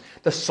lion,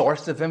 the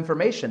source of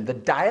information, the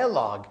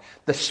dialogue,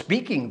 the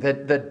speaking,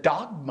 the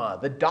dogma,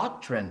 the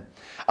doctrine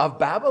of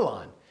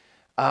Babylon.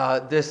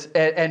 And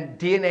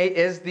DNA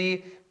is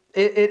the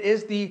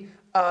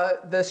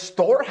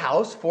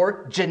storehouse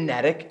for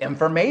genetic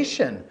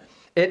information.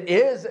 It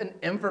is an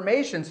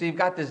information. So you've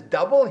got this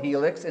double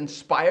helix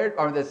inspired,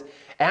 or this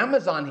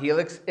Amazon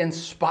helix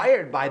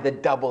inspired by the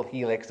double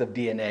helix of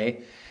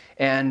DNA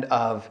and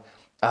of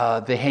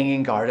the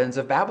Hanging Gardens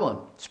of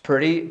Babylon. It's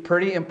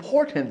pretty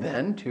important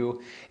then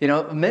to,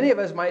 many of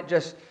us might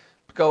just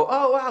go,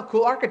 "Oh, wow,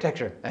 cool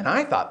architecture." And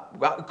I thought,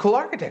 well, cool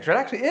architecture. It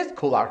actually is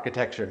cool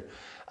architecture.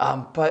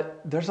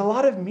 But there's a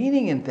lot of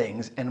meaning in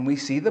things, and we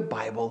see the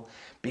Bible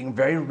being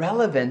very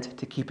relevant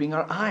to keeping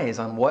our eyes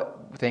on what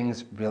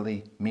things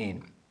really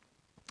mean.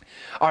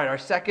 All right, our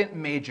second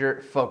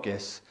major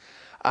focus.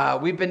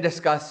 We've been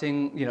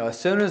discussing, as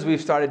soon as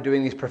we've started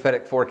doing these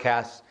prophetic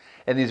forecasts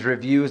and these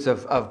reviews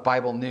of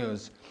Bible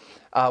news,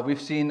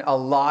 we've seen a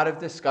lot of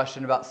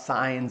discussion about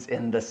signs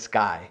in the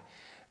sky.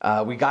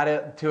 We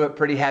got to it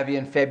pretty heavy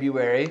in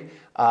February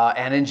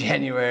and in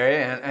January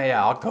and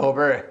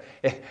October.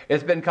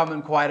 It's been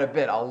coming quite a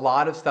bit. A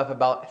lot of stuff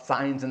about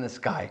signs in the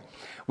sky.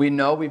 We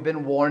know we've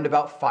been warned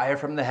about fire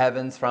from the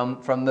heavens,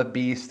 from the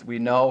beast. We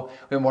know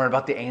we've been warned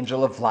about the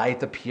angel of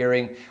light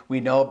appearing.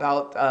 We know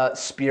about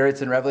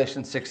spirits in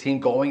Revelation 16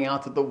 going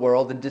out to the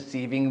world and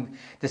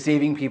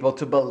deceiving people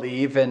to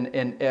believe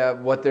in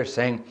what they're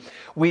saying.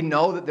 We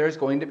know that there's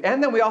going to,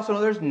 and then we also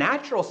know there's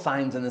natural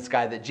signs in the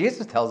sky that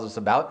Jesus tells us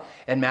about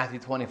in Matthew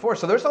 24.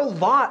 So there's a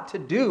lot to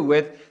do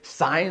with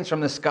signs from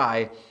the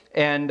sky.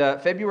 And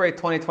February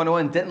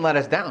 2021 didn't let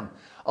us down.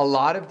 A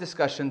lot of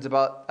discussions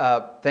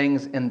about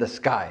things in the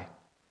sky.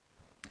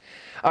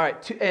 All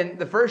right, and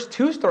the first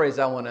two stories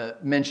I want to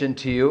mention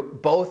to you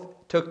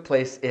both took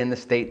place in the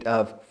state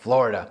of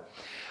Florida.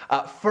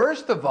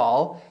 First of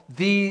all,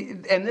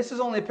 and this is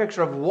only a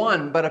picture of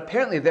one, but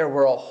apparently there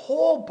were a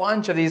whole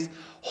bunch of these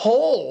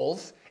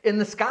holes in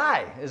the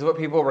sky, is what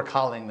people were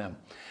calling them.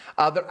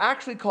 They're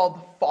actually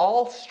called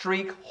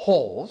Fallstreak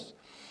Holes.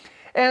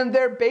 And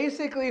they're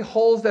basically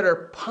holes that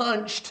are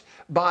punched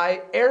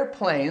by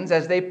airplanes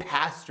as they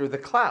pass through the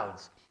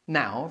clouds.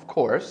 Now, of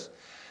course,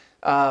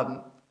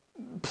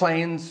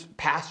 planes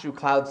pass through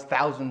clouds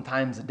 1,000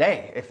 times a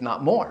day, if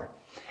not more.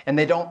 And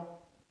they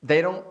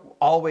don't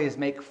always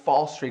make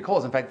Fallstreak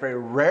holes. In fact, very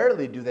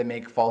rarely do they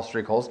make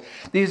Fallstreak holes.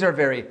 These are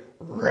very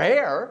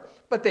rare,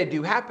 but they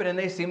do happen, and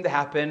they seem to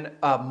happen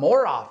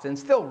more often,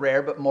 still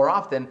rare, but more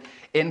often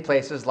in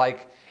places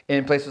like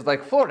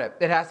Florida.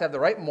 It has to have the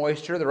right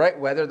moisture, the right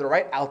weather, the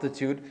right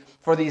altitude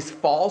for these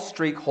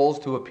Fallstreak holes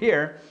to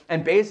appear.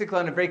 And basically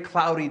on a very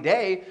cloudy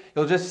day,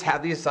 you'll just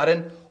have these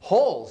sudden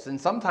holes. And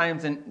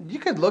sometimes, and you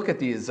could look at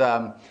these,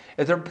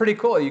 they're pretty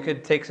cool. You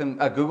could take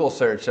a Google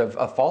search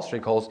of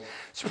Fallstreak holes.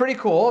 It's pretty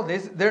cool.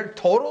 They're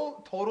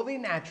totally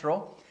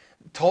natural,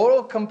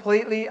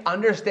 completely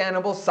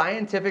understandable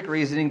scientific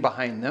reasoning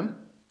behind them.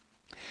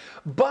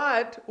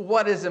 But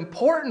what is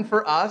important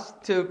for us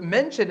to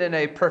mention in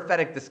a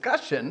prophetic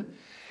discussion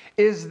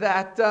is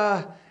that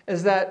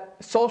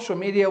social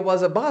media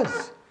was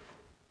abuzz.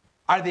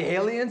 Are the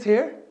aliens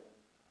here?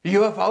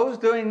 UFOs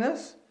doing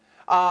this?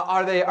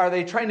 Are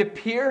they trying to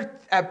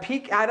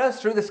peek at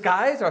us through the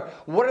skies? Or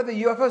what are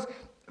the UFOs?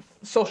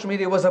 Social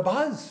media was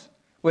abuzz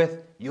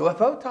with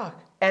UFO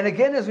talk. And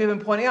again, as we've been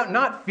pointing out,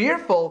 not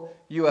fearful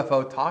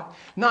UFO talk,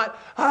 not,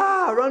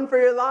 run for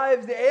your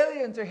lives, the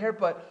aliens are here,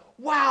 but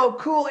wow,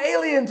 cool,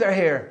 aliens are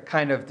here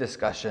kind of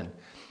discussion.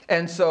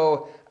 And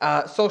so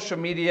social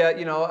media,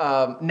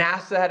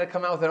 NASA had to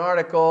come out with an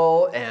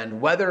article, and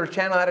Weather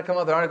Channel had to come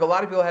out with an article. A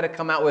lot of people had to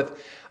come out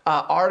with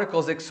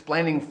articles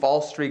explaining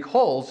Fallstreak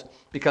holes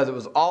because it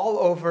was all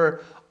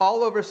over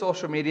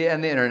social media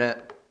and the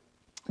internet.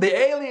 The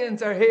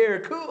aliens are here,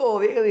 cool,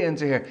 the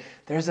aliens are here.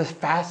 There's a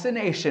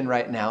fascination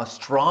right now,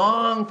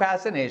 strong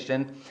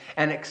fascination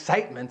and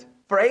excitement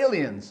for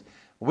aliens.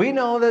 We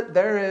know that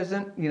there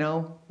isn't,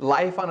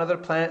 life on other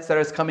planets that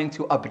is coming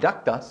to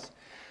abduct us.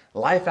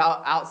 Life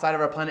outside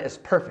of our planet is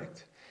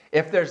perfect.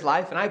 If there's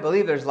life, and I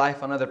believe there's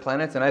life on other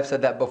planets, and I've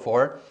said that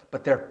before,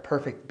 but they're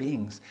perfect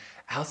beings.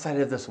 Outside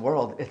of this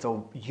world, it's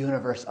a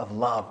universe of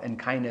love and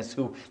kindness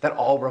that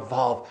all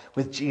revolve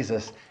with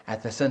Jesus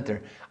at the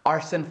center. Our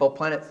sinful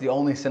planet's the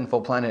only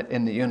sinful planet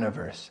in the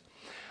universe.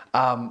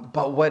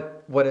 But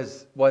what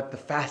the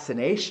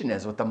fascination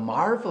is, what the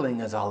marveling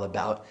is all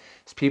about,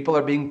 is people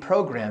are being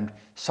programmed.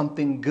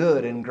 Something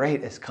good and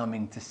great is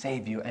coming to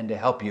save you and to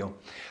help you.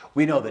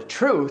 We know the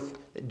truth,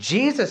 that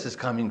Jesus is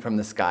coming from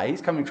the sky.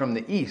 He's coming from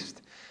the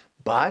east.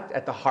 But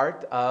at the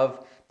heart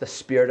of the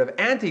spirit of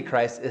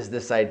Antichrist is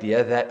this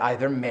idea that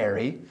either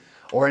Mary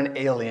or an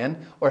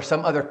alien or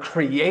some other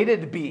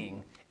created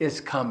being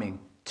is coming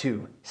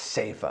to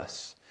save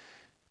us.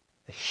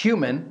 The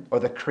human, or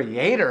the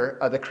creator,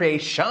 or the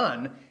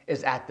creation,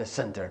 is at the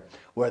center,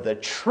 where the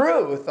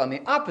truth on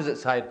the opposite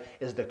side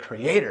is the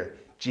creator,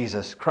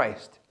 Jesus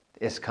Christ,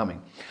 is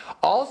coming.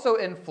 Also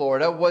in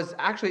Florida it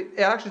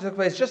actually took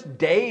place just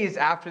days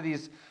after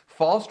these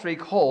Fallstreak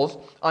Holes.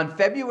 On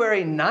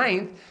February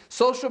 9th,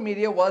 social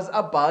media was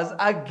abuzz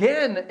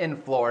again in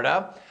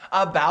Florida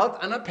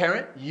about an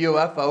apparent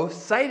UFO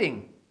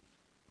sighting.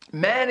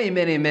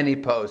 Many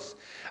posts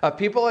of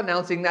people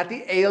announcing that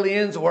the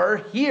aliens were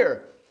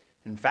here.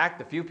 In fact,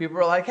 a few people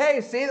were like,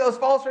 hey, see, those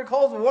Fallstreak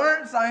Holes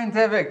weren't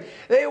scientific.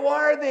 They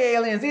were the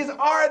aliens. These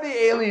are the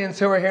aliens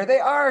who are here. They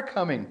are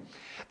coming.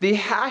 The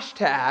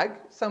hashtag,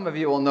 some of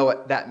you will know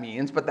what that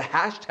means, but the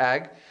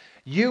hashtag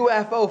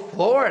UFO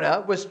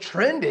Florida was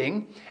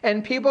trending,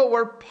 and people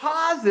were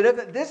positive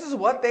that this is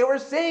what they were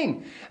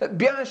seeing.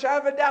 Beyond a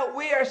shadow of a doubt,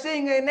 we are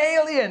seeing an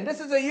alien.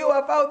 This is a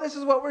UFO. This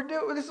is what we're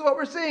doing. This is what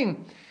we're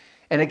seeing.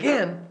 And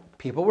again,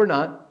 people were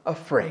not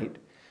afraid.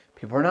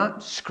 People are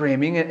not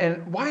screaming.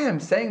 And why I'm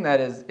saying that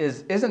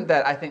isn't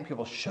that I think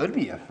people should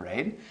be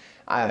afraid.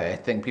 I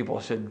think people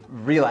should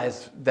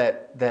realize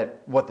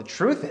that what the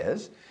truth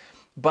is.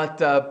 But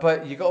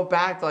you go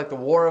back to like the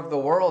War of the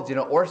Worlds,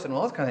 Orson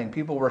Welles kind of thing.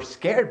 People were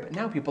scared, but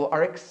now people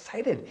are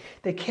excited.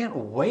 They can't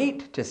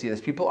wait to see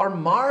this. People are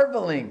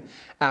marveling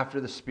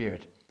after the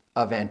spirit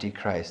of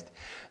Antichrist.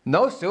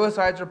 No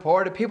suicides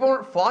reported. People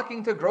weren't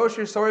flocking to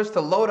grocery stores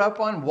to load up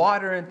on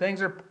water and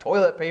things or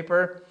toilet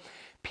paper.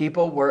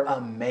 People were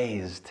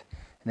amazed,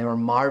 and they were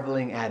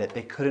marveling at it.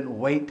 They couldn't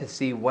wait to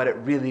see what it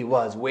really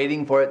was,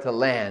 waiting for it to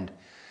land.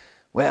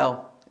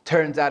 Well, it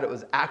turns out it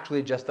was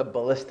actually just a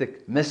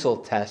ballistic missile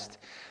test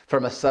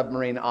from a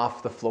submarine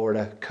off the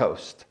Florida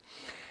coast.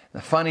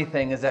 The funny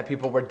thing is that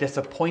people were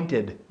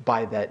disappointed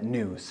by that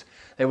news.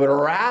 They would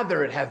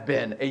rather it have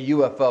been a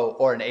UFO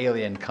or an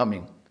alien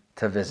coming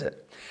to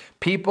visit.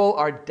 People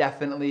are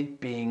definitely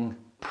being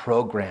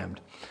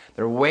programmed.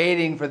 They're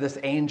waiting for this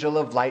angel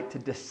of light to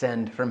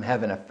descend from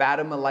heaven, a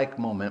Fatima-like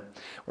moment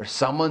where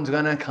someone's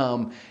going to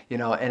come,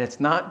 and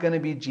it's not going to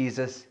be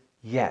Jesus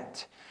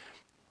yet.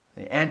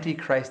 The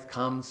Antichrist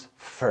comes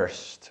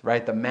first,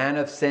 right? The man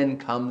of sin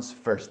comes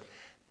first.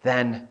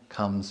 Then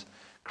comes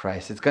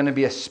Christ. It's going to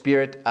be a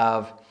spirit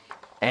of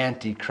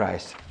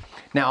Antichrist.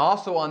 Now,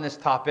 also on this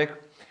topic,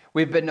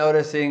 we've been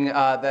noticing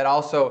that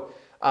also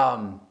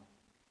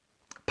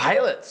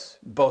pilots,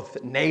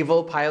 both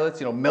naval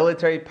pilots,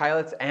 military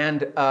pilots,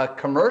 and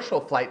commercial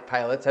flight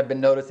pilots have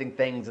been noticing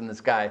things in the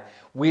sky.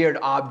 Weird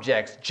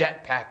objects,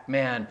 jetpack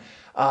man,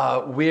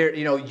 weird,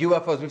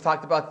 UFOs. We've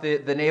talked about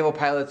the naval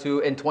pilots who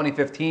in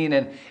 2015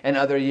 and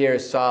other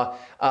years saw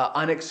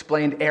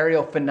unexplained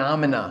aerial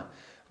phenomena,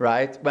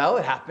 right? Well,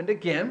 it happened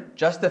again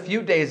just a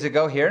few days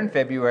ago here in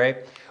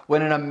February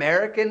when an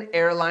American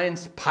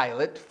Airlines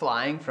pilot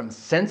flying from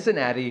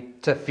Cincinnati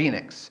to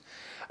Phoenix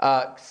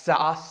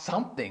saw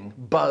something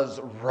buzz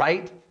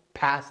right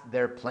past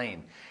their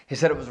plane. He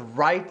said it was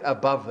right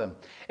above them.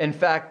 In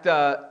fact,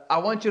 I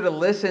want you to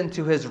listen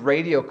to his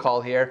radio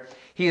call here.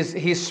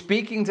 He's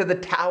speaking to the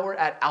tower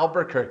at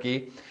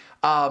Albuquerque.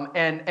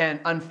 And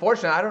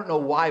unfortunately, I don't know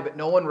why, but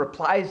no one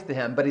replies to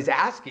him. But he's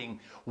asking,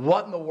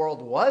 what in the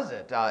world was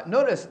it?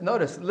 Notice,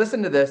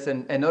 listen to this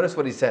and notice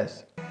what he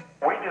says.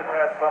 We just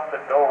had something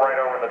go right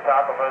over the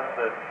top of us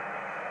that,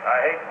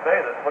 I hate to say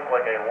this, looked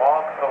like a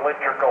long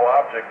cylindrical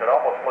object that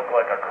almost looked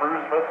like a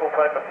cruise missile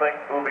type of thing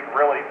moving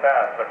really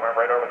fast that went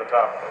right over the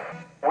top of us.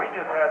 We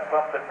just had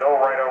something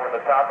go right over the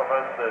top of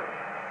us that,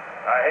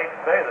 I hate to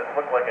say this,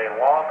 looked like a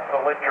long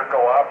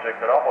cylindrical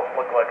object that almost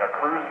looked like a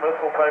cruise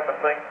missile type of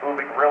thing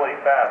moving really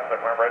fast that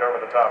went right over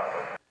the top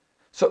of us.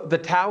 So the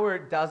tower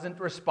doesn't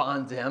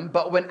respond to him,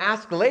 but when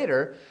asked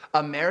later,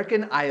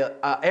 American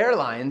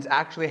Airlines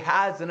actually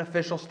has an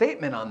official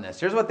statement on this.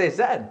 Here's what they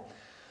said.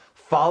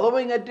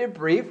 Following a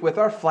debrief with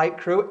our flight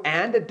crew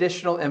and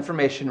additional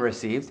information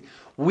received,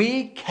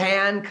 we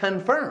can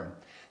confirm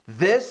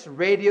this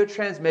radio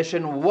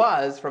transmission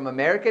was from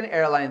American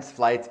Airlines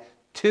Flight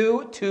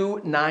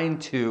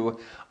 2292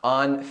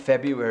 on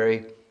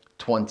February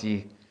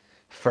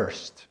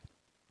 21st.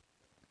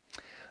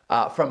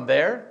 From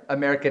there,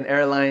 American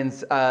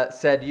Airlines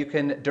said you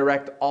can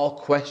direct all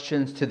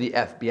questions to the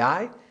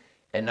FBI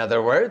In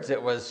other words,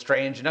 it was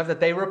strange enough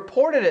that they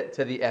reported it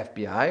to the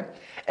FBI.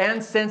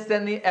 And since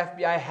then, the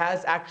FBI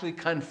has actually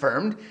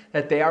confirmed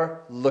that they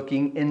are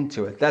looking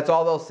into it. That's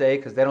all they'll say,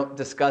 because they don't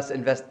discuss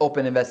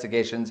open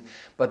investigations.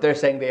 But they're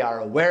saying they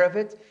are aware of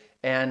it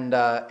and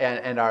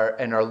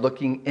are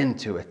looking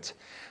into it.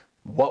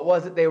 What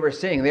was it they were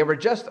seeing? They were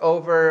just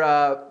over,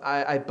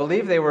 I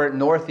believe they were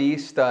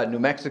northeast New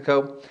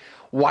Mexico.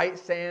 White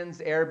Sands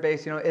Air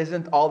Base,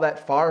 isn't all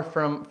that far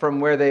from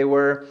where they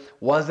were.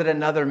 Was it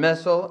another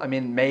missile? I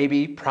mean,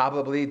 maybe,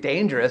 probably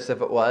dangerous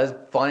if it was,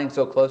 flying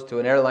so close to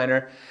an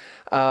airliner.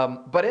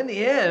 But in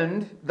the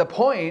end, the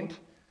point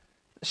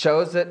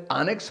shows that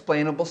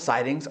unexplainable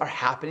sightings are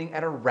happening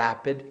at a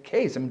rapid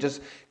pace. I mean,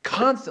 just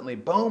constantly,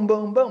 boom,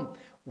 boom, boom.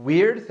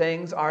 Weird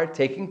things are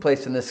taking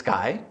place in the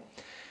sky.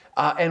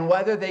 And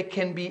whether they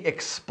can be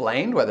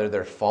explained, whether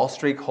they're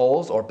Fallstreak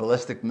Holes or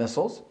ballistic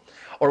missiles,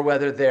 or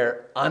whether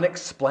they're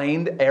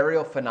unexplained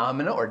aerial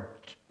phenomena or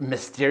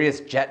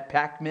mysterious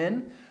jetpack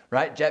men,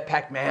 right?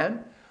 Jetpack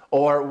man,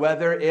 or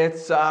whether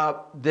it's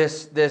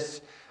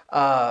this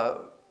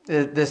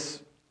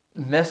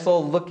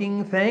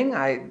missile-looking thing.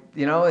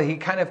 He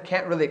kind of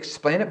can't really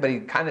explain it, but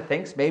he kind of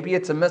thinks maybe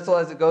it's a missile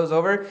as it goes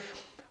over.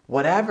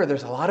 Whatever,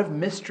 there's a lot of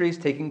mysteries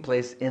taking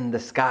place in the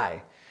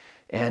sky.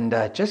 And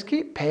just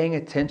keep paying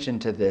attention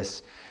to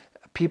this.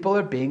 People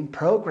are being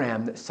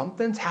programmed that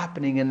something's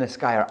happening in the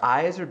sky. Our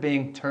eyes are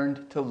being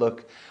turned to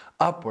look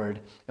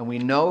upward, and we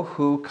know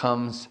who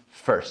comes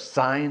first.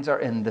 Signs are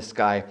in the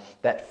sky.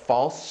 That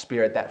false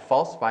spirit, that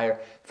false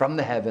fire from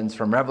the heavens,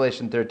 from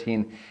Revelation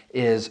 13,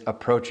 is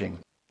approaching.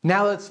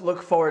 Now let's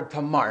look forward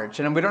to March.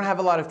 And we don't have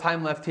a lot of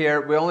time left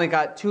here. We only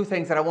got two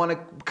things that I want to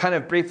kind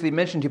of briefly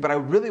mention to you, but I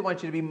really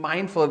want you to be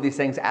mindful of these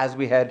things as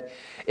we head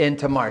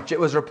into March. It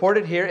was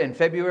reported here in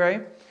February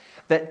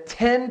that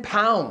 10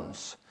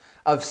 pounds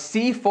of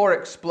C4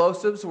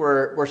 explosives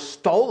were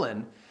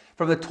stolen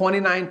from the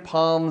 29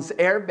 Palms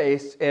Air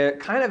Base,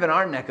 kind of in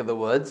our neck of the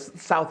woods,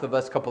 south of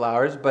us a couple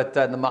hours, but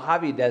in the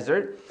Mojave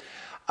Desert.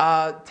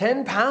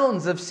 10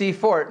 pounds of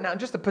C4. Now,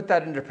 just to put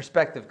that into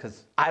perspective,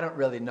 because I don't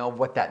really know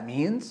what that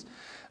means.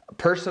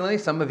 Personally,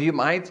 some of you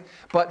might,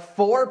 but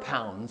 4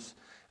 pounds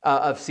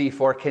of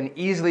C4 can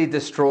easily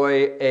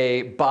destroy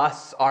a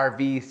bus,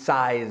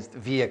 RV-sized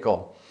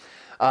vehicle.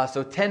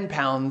 So 10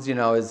 pounds,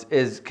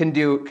 can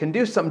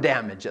do some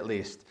damage at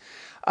least.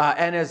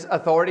 And as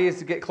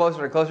authorities get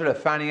closer and closer to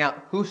finding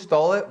out who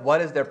stole it,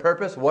 what is their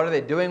purpose, what are they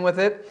doing with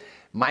it,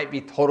 might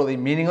be totally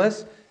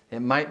meaningless.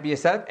 It might be a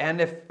setup.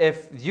 And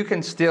if you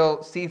can steal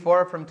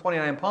C4 from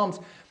 29 Palms,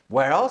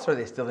 where else are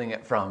they stealing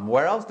it from?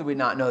 Where else do we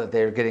not know that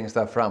they're getting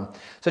stuff from?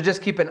 So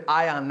just keep an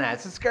eye on that.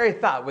 It's a scary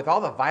thought. With all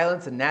the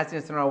violence and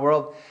nastiness in our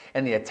world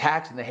and the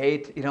attacks and the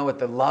hate, with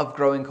the love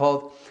growing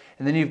cold.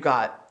 And then you've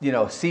got,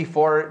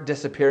 C4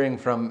 disappearing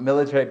from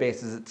military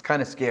bases. It's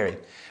kind of scary.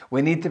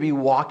 We need to be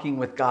walking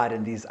with God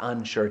in these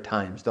unsure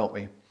times, don't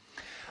we?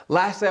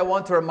 Lastly, I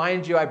want to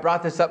remind you, I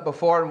brought this up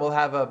before, and we'll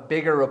have a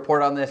bigger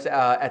report on this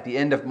at the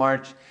end of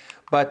March.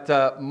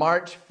 But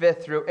March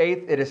 5th through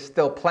 8th, it is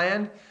still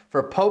planned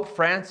for Pope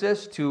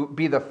Francis to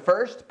be the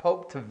first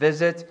pope to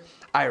visit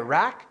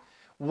Iraq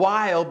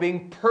while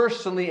being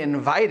personally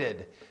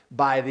invited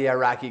by the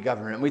Iraqi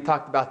government. We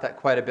talked about that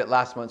quite a bit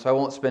last month, so I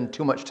won't spend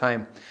too much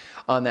time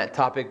on that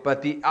topic.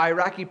 But the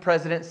Iraqi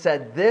president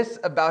said this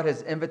about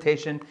his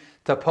invitation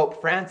to Pope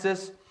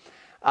Francis.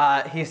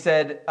 He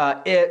said,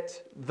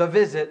 the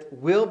visit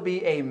will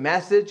be a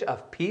message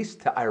of peace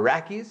to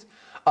Iraqis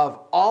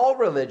of all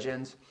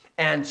religions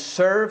and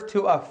serve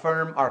to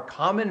affirm our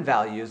common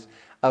values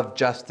of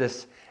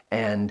justice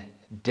and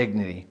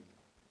dignity.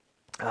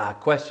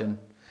 Question,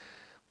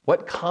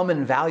 what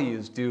common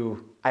values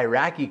do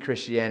Iraqi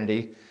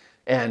Christianity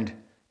and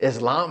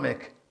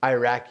Islamic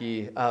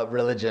Iraqi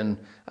religion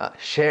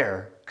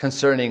share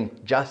concerning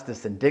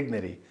justice and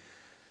dignity?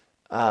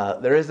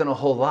 There isn't a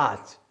whole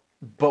lot.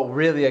 But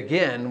really,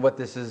 again, what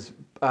this is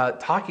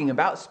talking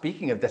about,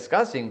 speaking of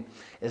discussing,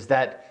 is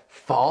that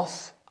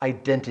false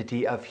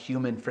identity of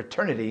human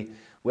fraternity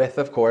with,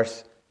 of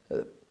course,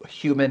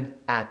 human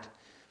at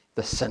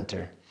the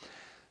center.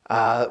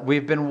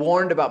 We've been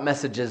warned about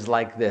messages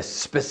like this,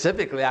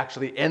 specifically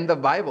actually in the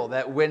Bible,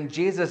 that when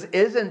Jesus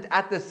isn't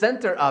at the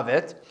center of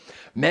it,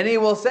 many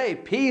will say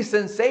peace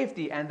and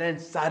safety, and then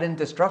sudden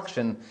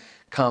destruction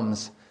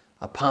comes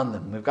upon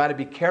them. We've got to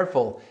be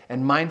careful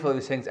and mindful of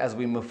these things as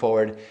we move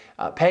forward,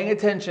 paying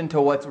attention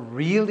to what's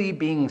really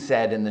being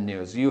said in the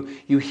news.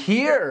 You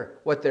hear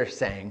what they're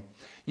saying,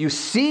 you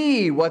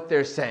see what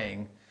they're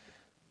saying,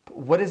 but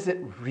what is it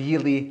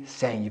really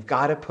saying? You've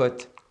got to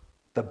put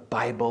the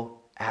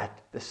Bible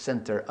at the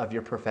center of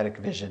your prophetic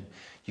vision.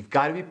 You've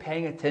got to be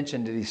paying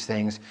attention to these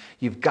things.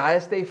 You've got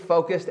to stay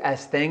focused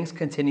as things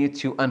continue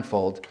to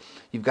unfold.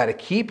 You've got to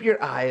keep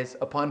your eyes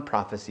upon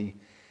prophecy.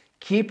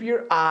 Keep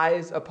your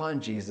eyes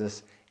upon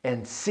Jesus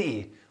and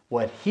see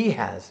what he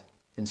has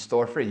in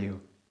store for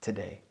you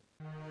today.